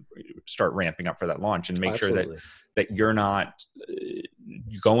going to start ramping up for that launch, and make sure that you're not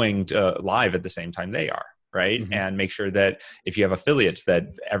going to live at the same time they are. Right. Mm-hmm. And make sure that if you have affiliates, that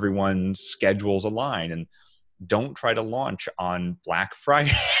everyone's schedules align, and don't try to launch on Black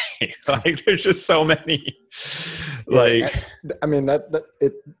Friday. Like, there's just so many. I mean,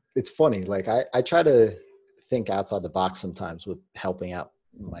 it's funny. Like, I try to think outside the box sometimes with helping out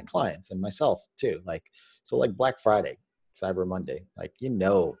my clients and myself too. Like, so like Black Friday, Cyber Monday, like,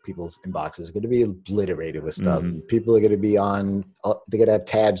 people's inboxes are going to be obliterated with stuff. Mm-hmm. People are going to be they're going to have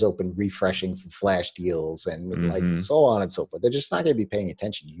tabs open, refreshing for flash deals and like so on and so forth. They're just not going to be paying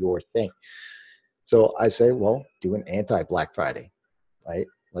attention to your thing. So I say, well, do an anti-Black Friday, right?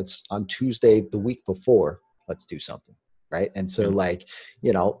 Let's, on Tuesday, the week before, let's do something, right? And so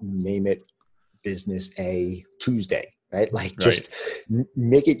name it Business A Tuesday, right? Like, just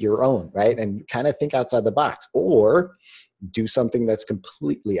make it your own, right? And kind of think outside the box, or do something that's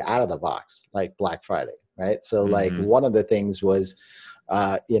completely out of the box, like Black Friday, right? So like one of the things was,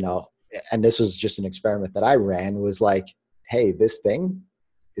 and this was just an experiment that I ran, was like, hey, this thing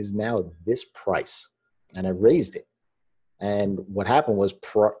is now this price. And I raised it. And what happened was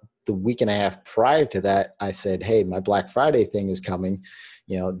the week and a half prior to that, I said, hey, my Black Friday thing is coming.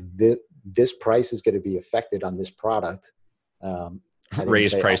 This price is going to be affected on this product.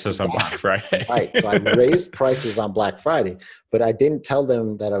 Raise prices on Black Friday. Right. So I raised prices on Black Friday, but I didn't tell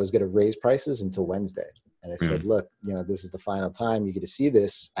them that I was going to raise prices until Wednesday. And I said, look, this is the final time you get to see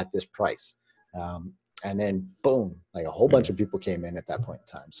this at this price. And then boom, like a whole bunch of people came in at that point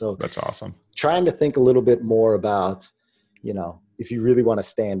in time. So that's awesome. Trying to think a little bit more about, if you really want to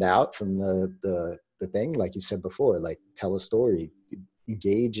stand out from the thing, like you said before, like tell a story,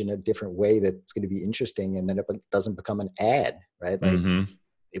 engage in a different way that's going to be interesting, and then it doesn't become an ad, right? Like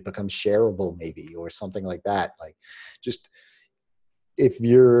it becomes shareable maybe, or something like that. Like, just if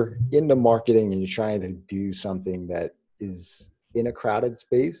you're into marketing and you're trying to do something that is in a crowded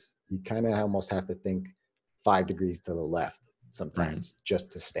space, you kind of almost have to think 5 degrees to the left sometimes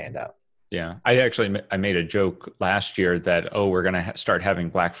just to stand out. Yeah. I made a joke last year that, oh, we're going to start having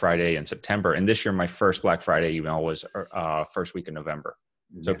Black Friday in September. And this year, my first Black Friday email was first week of November.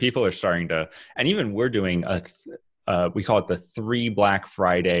 So people are starting to, and even we're doing we call it the 3 Black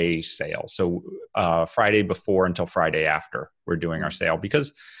Friday sale. So Friday before until Friday after, we're doing our sale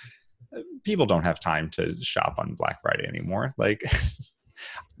because people don't have time to shop on Black Friday anymore. Like,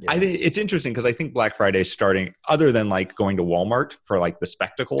 I think it's interesting because I think Black Friday is starting, other than like going to Walmart for like the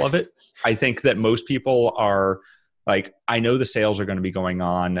spectacle of it. I think that most people are like, I know the sales are going to be going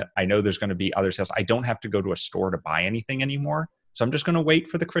on. I know there's going to be other sales. I don't have to go to a store to buy anything anymore. So I'm just going to wait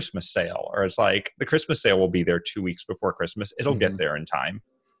for the Christmas sale. Or it's like the Christmas sale will be there 2 weeks before Christmas. It'll get there in time.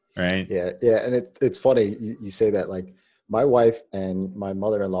 Right. Yeah. Yeah. And it's funny you say that. Like, my wife and my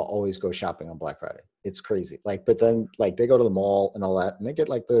mother-in-law always go shopping on Black Friday. It's crazy. Like, but then like they go to the mall and all that, and they get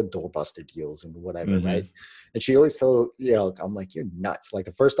like the doorbuster deals and whatever, right? And she always told, I'm like, you're nuts. Like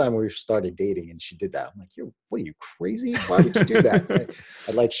the first time we started dating and she did that, I'm like, what are you, crazy? Why would you do that? Right?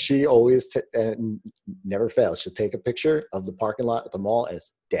 And like, she always and never fails. She'll take a picture of the parking lot at the mall and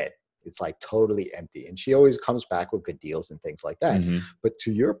it's dead. It's like totally empty. And she always comes back with good deals and things like that. But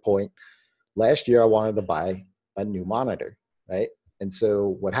to your point, last year I wanted to buy a new monitor, right? And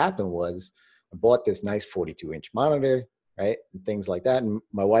so what happened was I bought this nice 42-inch monitor, right? And things like that. And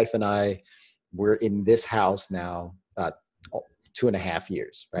my wife and I were in this house now 2.5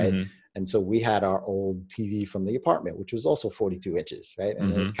 years, right? And so we had our old TV from the apartment, which was also 42 inches, right?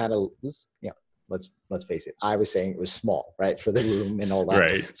 And it kind of was, let's face it, I was saying it was small, right, for the room and all that.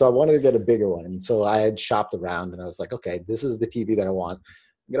 Right. So I wanted to get a bigger one. And so I had shopped around and I was like, okay, this is the TV that I want.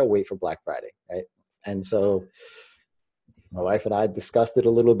 I'm going to wait for Black Friday, right? And so my wife and I discussed it a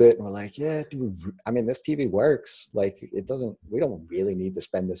little bit and we're like, yeah, this TV works. Like we don't really need to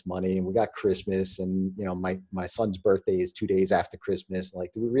spend this money. And we got Christmas and, my son's birthday is 2 days after Christmas.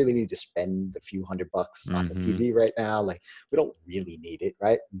 Like, do we really need to spend a few $100 on the TV right now? Like, we don't really need it.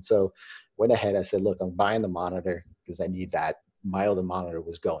 Right. And so went ahead. I said, look, I'm buying the monitor because I need that. My other monitor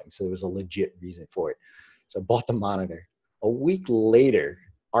was going. So there was a legit reason for it. So I bought the monitor. A week later,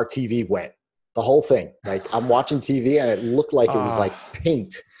 our TV went. The whole thing. Like, I'm watching TV and it looked like it was like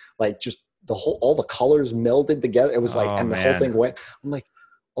paint, like just all the colors melded together. It was like, and the whole thing went. I'm like,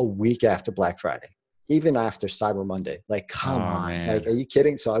 a week after Black Friday, even after Cyber Monday. Like, come on, man. Like, are you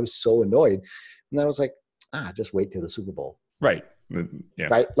kidding? So I was so annoyed. And then I was like, just wait till the Super Bowl. Right. Yeah.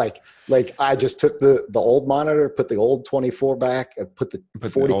 Right. Like I just took the old monitor, put the old 24 back, put the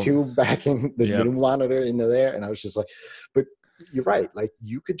 42 back in the new monitor into there. And I was just like, but you're right. Like,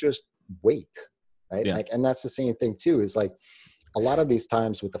 you could just wait, right? Like, and that's the same thing too, is like a lot of these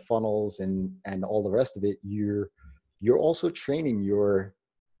times with the funnels and all the rest of it, you're also training your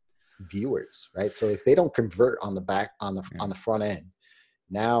viewers, right? So if they don't convert on the back, on the front end,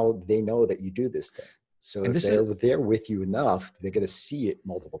 now they know that you do this thing. So if they're there with you enough, they're going to see it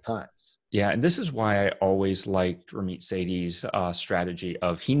multiple times. Yeah. And this is why I always liked Ramit Sethi's strategy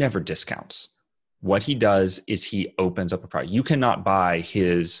of he never discounts. What he does is he opens up a product. You cannot buy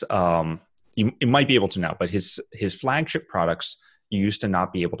his, you might be able to now, but his flagship products you used to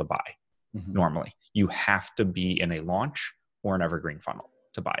not be able to buy normally. You have to be in a launch or an evergreen funnel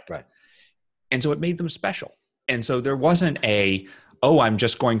to buy it. Right. And so it made them special. And so there wasn't I'm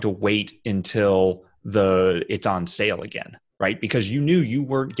just going to wait until it's on sale again, right? Because you knew you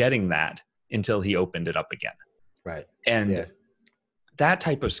weren't getting that until he opened it up again. Right. And that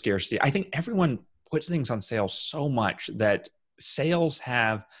type of scarcity, I think everyone puts things on sale so much that sales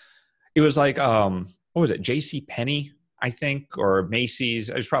it was like, what was it? JC Penney, I think, or Macy's.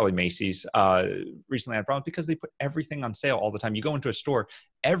 It was probably Macy's recently had problems because they put everything on sale all the time. You go into a store,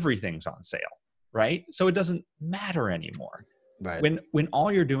 everything's on sale, right? So it doesn't matter anymore. Right. When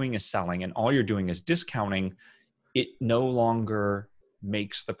all you're doing is selling and all you're doing is discounting, it no longer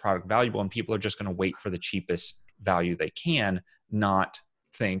makes the product valuable and people are just going to wait for the cheapest value they can, not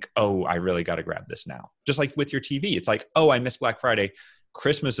think, I really got to grab this now. Just like with your TV, it's like, I missed Black Friday.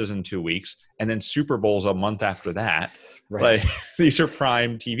 Christmas is in 2 weeks, and then Super Bowl's a month after that. Right. Like, these are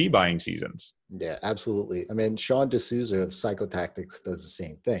prime TV buying seasons. Yeah, absolutely. I mean, Sean D'Souza of Psychotactics does the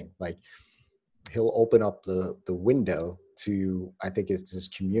same thing. Like, he'll open up the window to, I think it's his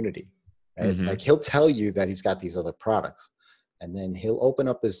community, right? Like, he'll tell you that he's got these other products, and then he'll open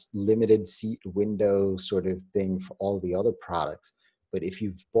up this limited seat window sort of thing for all the other products. But if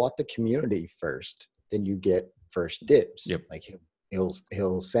you've bought the community first, then you get first dibs. Yep. Like,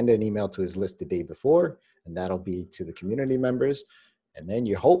 he'll send an email to his list the day before, and that'll be to the community members. And then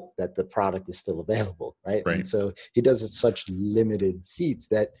you hope that the product is still available, right? Right. And so he does it such limited seats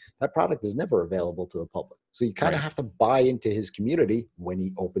that that product is never available to the public. So you kind of Right. have to buy into his community when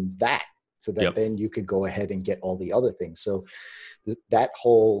he opens that, so that Yep. then you could go ahead and get all the other things. So that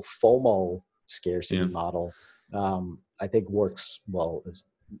whole FOMO scarcity Yeah. model, I think works well as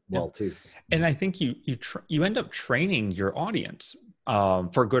well too. And I think you end up training your audience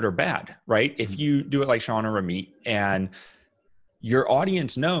for good or bad, right? If you do it like Sean or Ramit, and your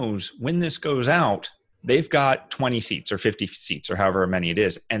audience knows when this goes out, they've got 20 seats or 50 seats or however many it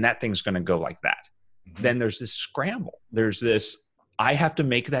is, and that thing's going to go like that. Then there's this scramble. There's this, I have to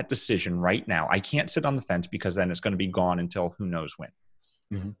make that decision right now. I can't sit on the fence because then it's going to be gone until who knows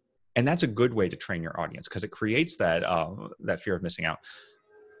when. And that's a good way to train your audience, because it creates that fear of missing out.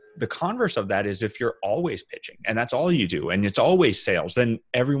 The converse of that is if you're always pitching and that's all you do and it's always sales, then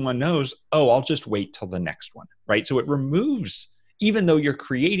everyone knows, oh, I'll just wait till the next one, right? So it removes, even though you're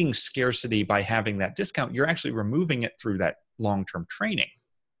creating scarcity by having that discount, you're actually removing it through that long-term training,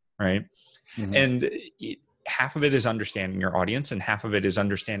 right? And half of it is understanding your audience, and half of it is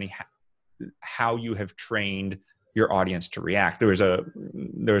understanding how you have trained your audience to react. There was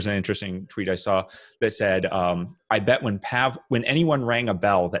an interesting tweet I saw that said, I bet when anyone rang a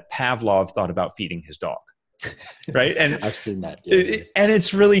bell that Pavlov thought about feeding his dog. Right. And I've seen that. And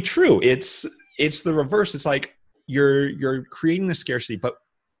it's really true. It's the reverse. It's like you're creating the scarcity, but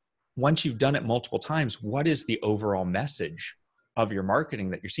once you've done it multiple times, what is the overall message of your marketing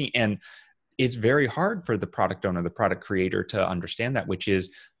that you're seeing? And it's very hard for the product owner, the product creator, to understand that, which is,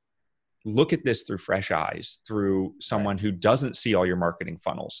 look at this through fresh eyes, through someone who doesn't see all your marketing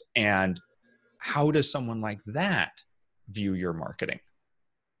funnels. And how does someone like that view your marketing?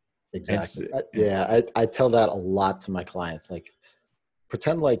 Exactly. I tell that a lot to my clients. Like,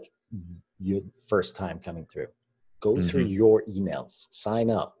 pretend like your first time coming through. Go through your emails,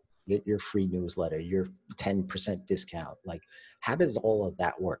 sign up, get your free newsletter, your 10% discount. Like, how does all of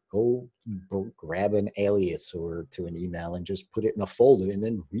that work? Go grab an alias or to an email and just put it in a folder and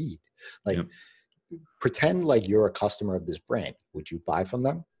then read. Like, pretend like you're a customer of this brand. Would you buy from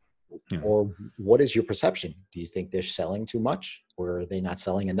them? Or what is your perception? Do you think they're selling too much, or are they not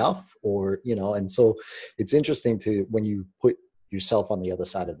selling enough? Or, and so it's interesting when you put yourself on the other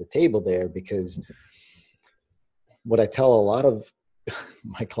side of the table there, because what I tell a lot of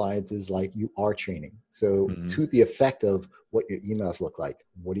my clients is, like, you are training. So to the effect of what your emails look like,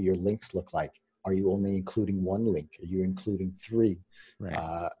 what do your links look like? Are you only including one link? Are you including three?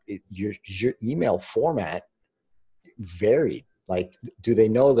 Right. Your email format varied. Like, do they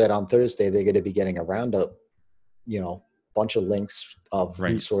know that on Thursday they're going to be getting a roundup, bunch of links of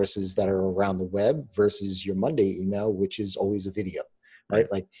resources that are around the web, versus your Monday email, which is always a video,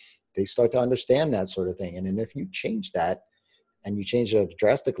 right? Like, they start to understand that sort of thing. And then if you change that, and you change it at a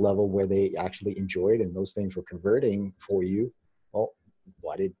drastic level where they actually enjoyed and those things were converting for you, well,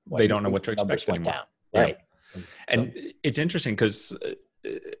 they don't know what to expect anymore. Down, right? And it's interesting because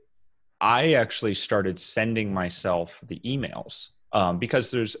I actually started sending myself the emails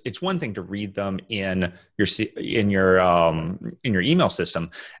because it's one thing to read them in your email system,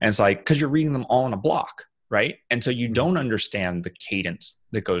 and it's like, because you're reading them all in a block, right? And so you don't understand the cadence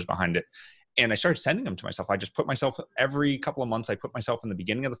that goes behind it. And I started sending them to myself. I just put myself, every couple of months, I put myself in the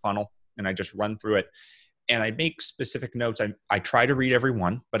beginning of the funnel and I just run through it. And I make specific notes. I try to read every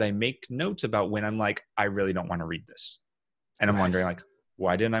one, but I make notes about when I'm like, I really don't want to read this. And I'm wondering, like,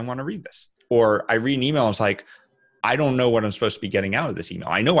 why didn't I want to read this? Or I read an email and it's like, I don't know what I'm supposed to be getting out of this email.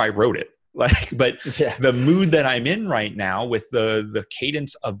 I know I wrote it, but the mood that I'm in right now, with the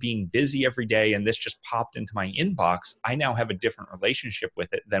cadence of being busy every day, and this just popped into my inbox, I now have a different relationship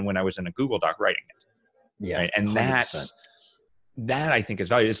with it than when I was in a Google Doc writing it. Yeah. Right? And 100%. That I think is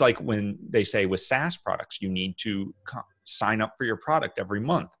valuable. It's like when they say with SaaS products, you need to sign up for your product every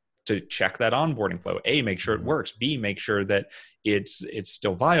month to check that onboarding flow. A, make sure it works. B, make sure that it's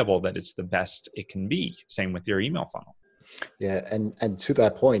still viable, that it's the best it can be. Same with your email funnel. Yeah. And to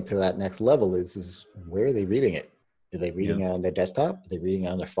that point, to that next level is where are they reading it? Are they reading it on their desktop? Are they reading it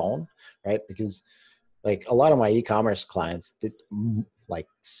on their phone? Right? Because, like, a lot of my e-commerce clients did like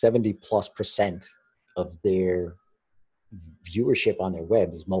 70+% of their viewership on their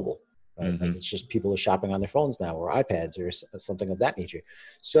web is mobile, right? Like, it's just people are shopping on their phones now, or iPads, or something of that nature.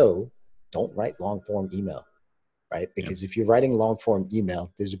 So don't write long form email, right? Because if you're writing long form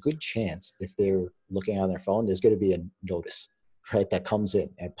email, there's a good chance, if they're looking on their phone, there's going to be a notice, right, that comes in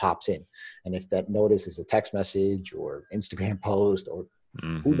and pops in. And if that notice is a text message or Instagram post or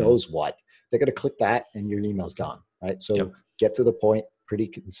who knows what, they're going to click that and your email's gone, right? So get to the point, pretty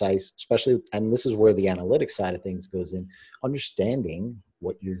concise, especially, and this is where the analytics side of things goes in, understanding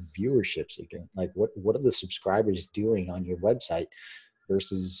what your viewerships are doing. Like what are the subscribers doing on your website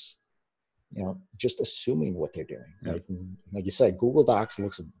versus, just assuming what they're doing. Yeah. Like you said, Google Docs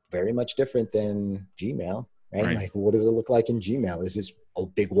looks very much different than Gmail, right? Right. Like, what does it look like in Gmail? Is this a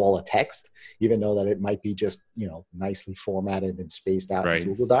big wall of text, even though that it might be just, nicely formatted and spaced out Right. in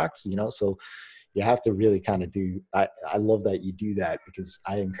Google Docs, so you have to really kind of I love that you do that, because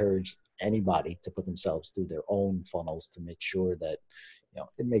I encourage anybody to put themselves through their own funnels to make sure that,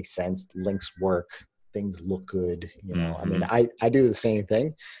 it makes sense, links work, things look good. I mean, I do the same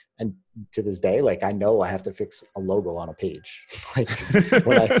thing. And to this day, like, I know I have to fix a logo on a page. Like,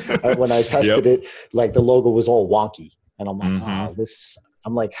 when I tested it, like, the logo was all wonky, and I'm like, wow,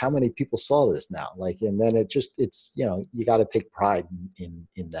 I'm like, how many people saw this now? Like, and then it's, you got to take pride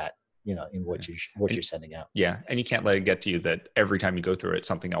in that, in what you're sending out. Yeah. And you can't let it get to you that every time you go through it,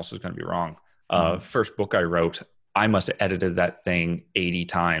 something else is going to be wrong. First book I wrote, I must have edited that thing 80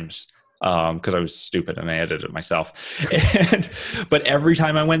 times. Because I was stupid and I edited it myself. But every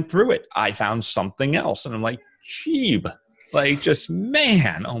time I went through it, I found something else. And I'm like, Jeeb, like, just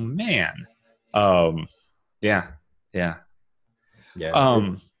man, oh man. Yeah.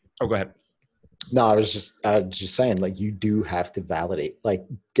 Oh, go ahead. No, I was just saying, like, you do have to validate, like,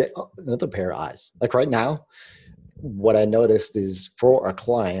 get another pair of eyes. Like, right now, what I noticed is, for a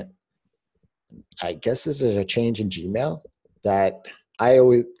client, I guess this is a change in Gmail that I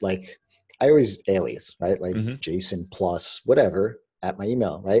always alias, right? Like, Jason plus whatever at my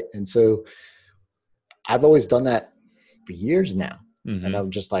email, right? And so I've always done that for years now. And I'm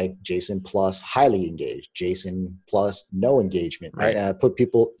just like, Jason plus highly engaged, Jason plus no engagement, right? And I put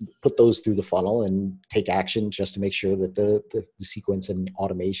those through the funnel and take action just to make sure that the sequence and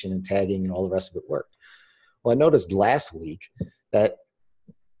automation and tagging and all the rest of it work. Well, I noticed last week that,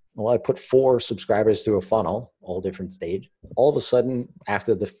 I put 4 subscribers through a funnel, all different stage. All of a sudden,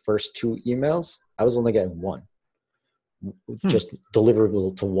 after the first 2 emails, I was only getting 1, just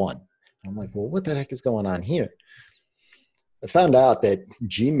deliverable to 1. And I'm like, well, what the heck is going on here? I found out that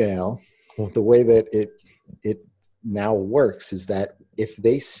Gmail, the way that it now works, is that if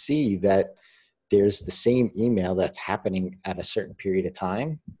they see that there's the same email that's happening at a certain period of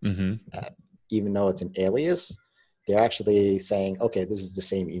time, even though it's an alias, they're actually saying, okay, this is the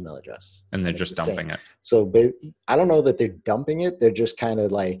same email address. And they're just dumping it. So I don't know that they're dumping it. They're just kind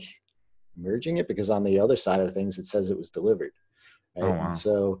of like merging it, because on the other side of things, it says it was delivered. Right? Oh, wow. And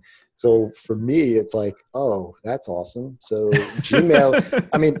so for me, it's like, oh, that's awesome. So Gmail,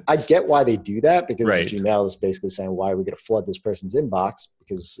 I mean, I get why they do that, because Gmail is basically saying, why are we going to flood this person's inbox?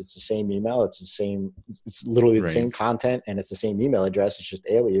 Because it's the same email. It's literally the same content, and it's the same email address. It's just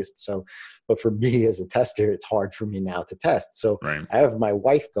aliased. So, but for me as a tester, it's hard for me now to test. So I have my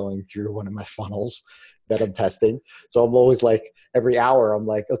wife going through one of my funnels that I'm testing. So I'm always like, every hour, I'm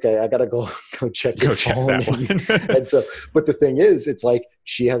like, okay, I got to go check your phone. And so, but the thing is, it's like,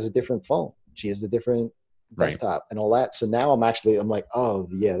 she has a different phone. She has a different desktop and all that. So now I'm like, oh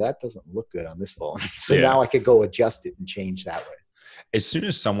yeah, that doesn't look good on this phone. So now I could go adjust it and change that way. As soon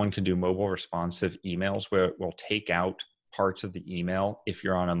as someone can do mobile responsive emails where it will take out parts of the email, if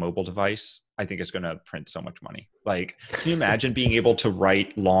you're on a mobile device, I think it's going to print so much money. Like, can you imagine being able to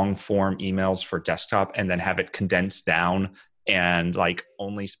write long form emails for desktop and then have it condensed down and like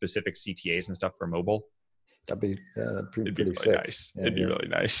only specific CTAs and stuff for mobile? That'd be pretty really sick. Nice. It'd be really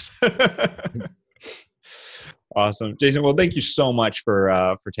nice. Awesome. Jason, well, thank you so much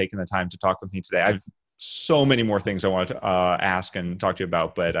for taking the time to talk with me today. I've so many more things I want to ask and talk to you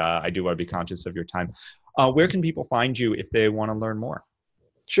about, but I do want to be conscious of your time. Where can people find you if they want to learn more?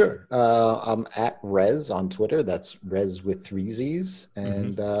 Sure. I'm at Rez on Twitter. That's Rez with 3 Z's,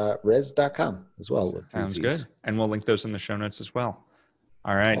 and Rez.com as well with 3 Sounds Z's. Good. And we'll link those in the show notes as well.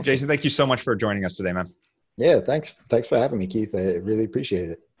 All right. Awesome. Jason, thank you so much for joining us today, man. Yeah, thanks. Thanks for having me, Keith. I really appreciate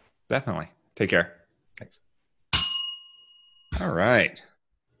it. Definitely. Take care. Thanks. All right.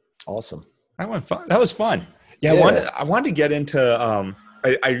 Awesome. That was fun. Yeah. I wanted to get into,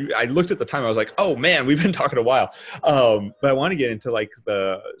 I looked at the time. I was like, oh man, we've been talking a while. But I want to get into like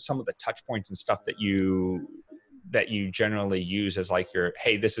some of the touch points and stuff that you generally use as like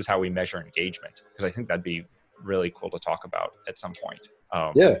hey, this is how we measure engagement. Because I think that'd be really cool to talk about at some point.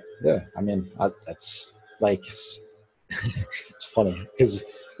 Yeah. I mean, that's like, it's funny because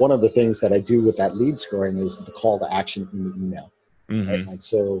one of the things that I do with that lead scoring is the call to action in the email. Right? Like,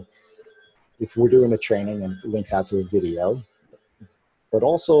 so if we're doing a training and links out to a video, but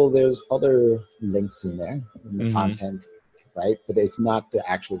also there's other links in there in the content, right? But it's not the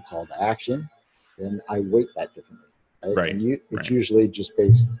actual call to action, then I weight that differently. right? Right. And it's Right. usually just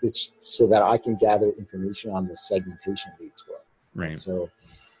based, it's so that I can gather information on the segmentation lead score. Right. So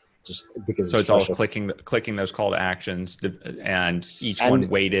just because So it's all clicking those call to actions, and each one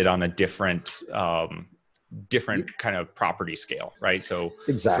weighted on a different kind of property scale, right? So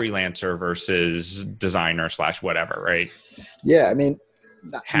exactly. freelancer versus designer / whatever, right? Yeah, I mean,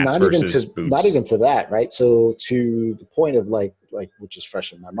 Hats not even versus to boots. not even to that, right? So to the point of like which is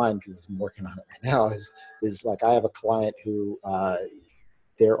fresh in my mind because I'm working on it right now is like I have a client who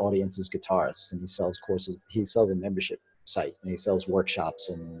their audience is guitarists and he sells courses. He sells a membership site and he sells workshops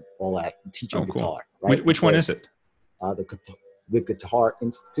and all that teaching guitar. Right? Which one is it? The Guitar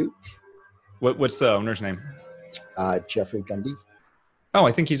Institute. What's the owner's name? Jeffrey Gundy. Oh,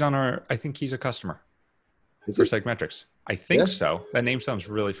 I think he's a customer for Segmetrics. I think so. That name sounds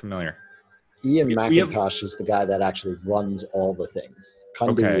really familiar. Ian McIntosh is the guy that actually runs all the things.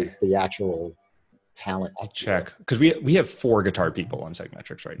 Gundy is the actual talent. I'll check because we have 4 guitar people on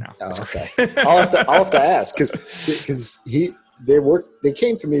Segmetrics right now. Oh, okay. I'll have to ask because they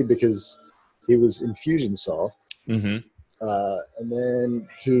came to me because he was Infusionsoft, and then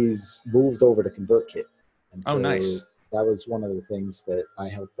he's moved over to ConvertKit. And so nice. That was one of the things that I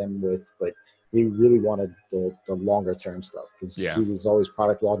helped them with, but he really wanted the longer term stuff because he was always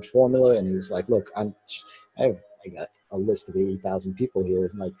product launch formula, and he was like, "Look, I got a list of 80,000 people here,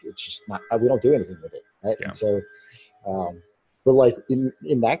 and like it's just not we don't do anything with it, right?" Yeah. And so, but like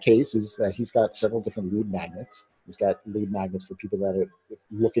in that case, is that he's got several different lead magnets. He's got lead magnets for people that are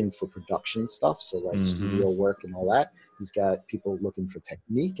looking for production stuff, so like studio work and all that. He's got people looking for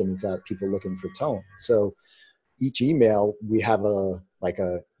technique, and he's got people looking for tone. So each email we have a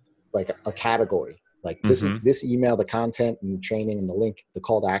category. Like this is this email, the content and training and the link, the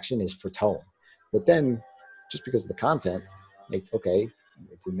call to action is for tone. But then just because of the content, like, okay,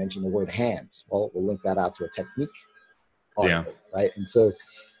 if we mention the word hands, well, we'll link that out to a technique article, right? And so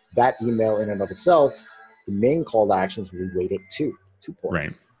that email in and of itself, the main call to actions, we weight it 2 points.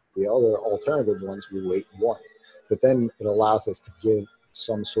 Right. The other alternative ones, we weight 1. But then it allows us to give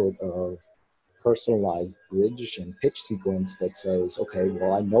some sort of personalized bridge and pitch sequence that says, okay,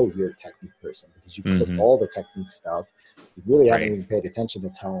 well, I know you're a technique person because you clicked all the technique stuff. You really haven't even paid attention to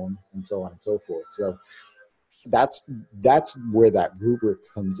tone and so on and so forth. So that's where that rubric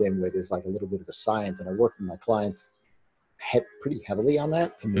comes in with is like a little bit of a science. And I work with my clients pretty heavily on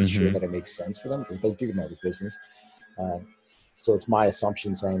that to make sure that it makes sense for them because they do know the business. So it's my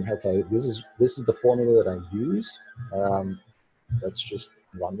assumption saying, okay, this is the formula that I use. Let's just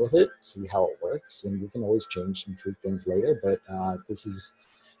run with it, see how it works, and we can always change and tweak things later. But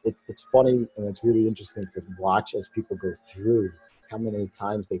it's funny and it's really interesting to watch as people go through how many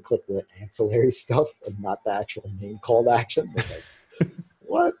times they click the ancillary stuff and not the actual main call to action. They're like,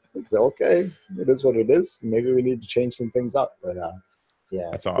 what? It's okay. It is what it is. Maybe we need to change some things up. But yeah,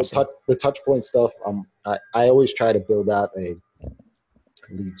 that's awesome. The touch point stuff. I always try to build out a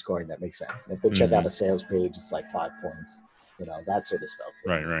lead scoring that makes sense. And if they check out a sales page, it's like 5 points. You know, that sort of stuff.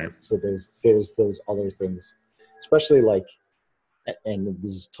 Right. So there's those other things, especially like, and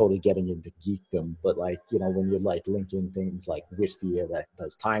this is totally getting into geekdom, but like, you know, when you like link in things like Wistia that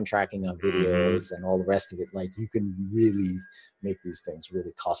does time tracking on videos and all the rest of it, like you can really make these things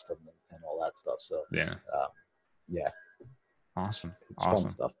really custom and all that stuff. So yeah. Awesome. It's fun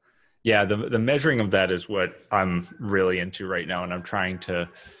stuff. Yeah. The measuring of that is what I'm really into right now. And I'm trying to,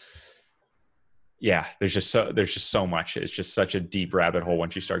 there's just so much. It's just such a deep rabbit hole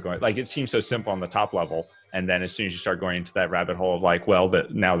once you start going. Like it seems so simple on the top level, and then as soon as you start going into that rabbit hole of like, well,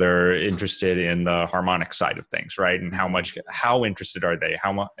 now they're interested in the harmonic side of things, right? And how interested are they?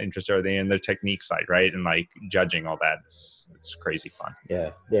 How much interested are they in the technique side, right? And like judging all that, it's crazy fun.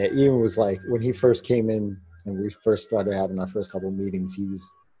 Yeah. Ian was like when he first came in and we first started having our first couple of meetings, he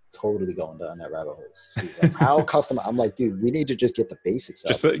was totally going down that rabbit hole. So like, how custom? I'm like, dude, we need to just get the basics.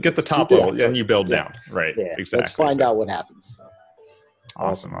 Just get the top level, and you build down. Right. Yeah. Exactly. Let's find out what happens. So,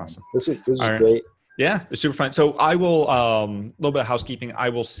 awesome. This is great. Yeah, it's super fun. So I will, a little bit of housekeeping. I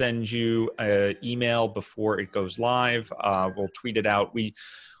will send you an email before it goes live. We'll tweet it out. We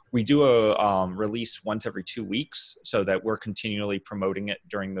do a release once every 2 weeks so that we're continually promoting it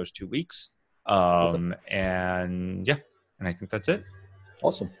during those 2 weeks. And I think that's it.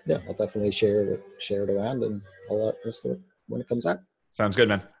 Awesome. Yeah, I'll definitely share it around and all that rest of it when it comes out. Sounds good,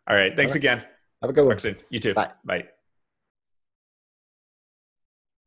 man. All right. Thanks again. Have a good one. Talk soon. You too. Bye. Bye.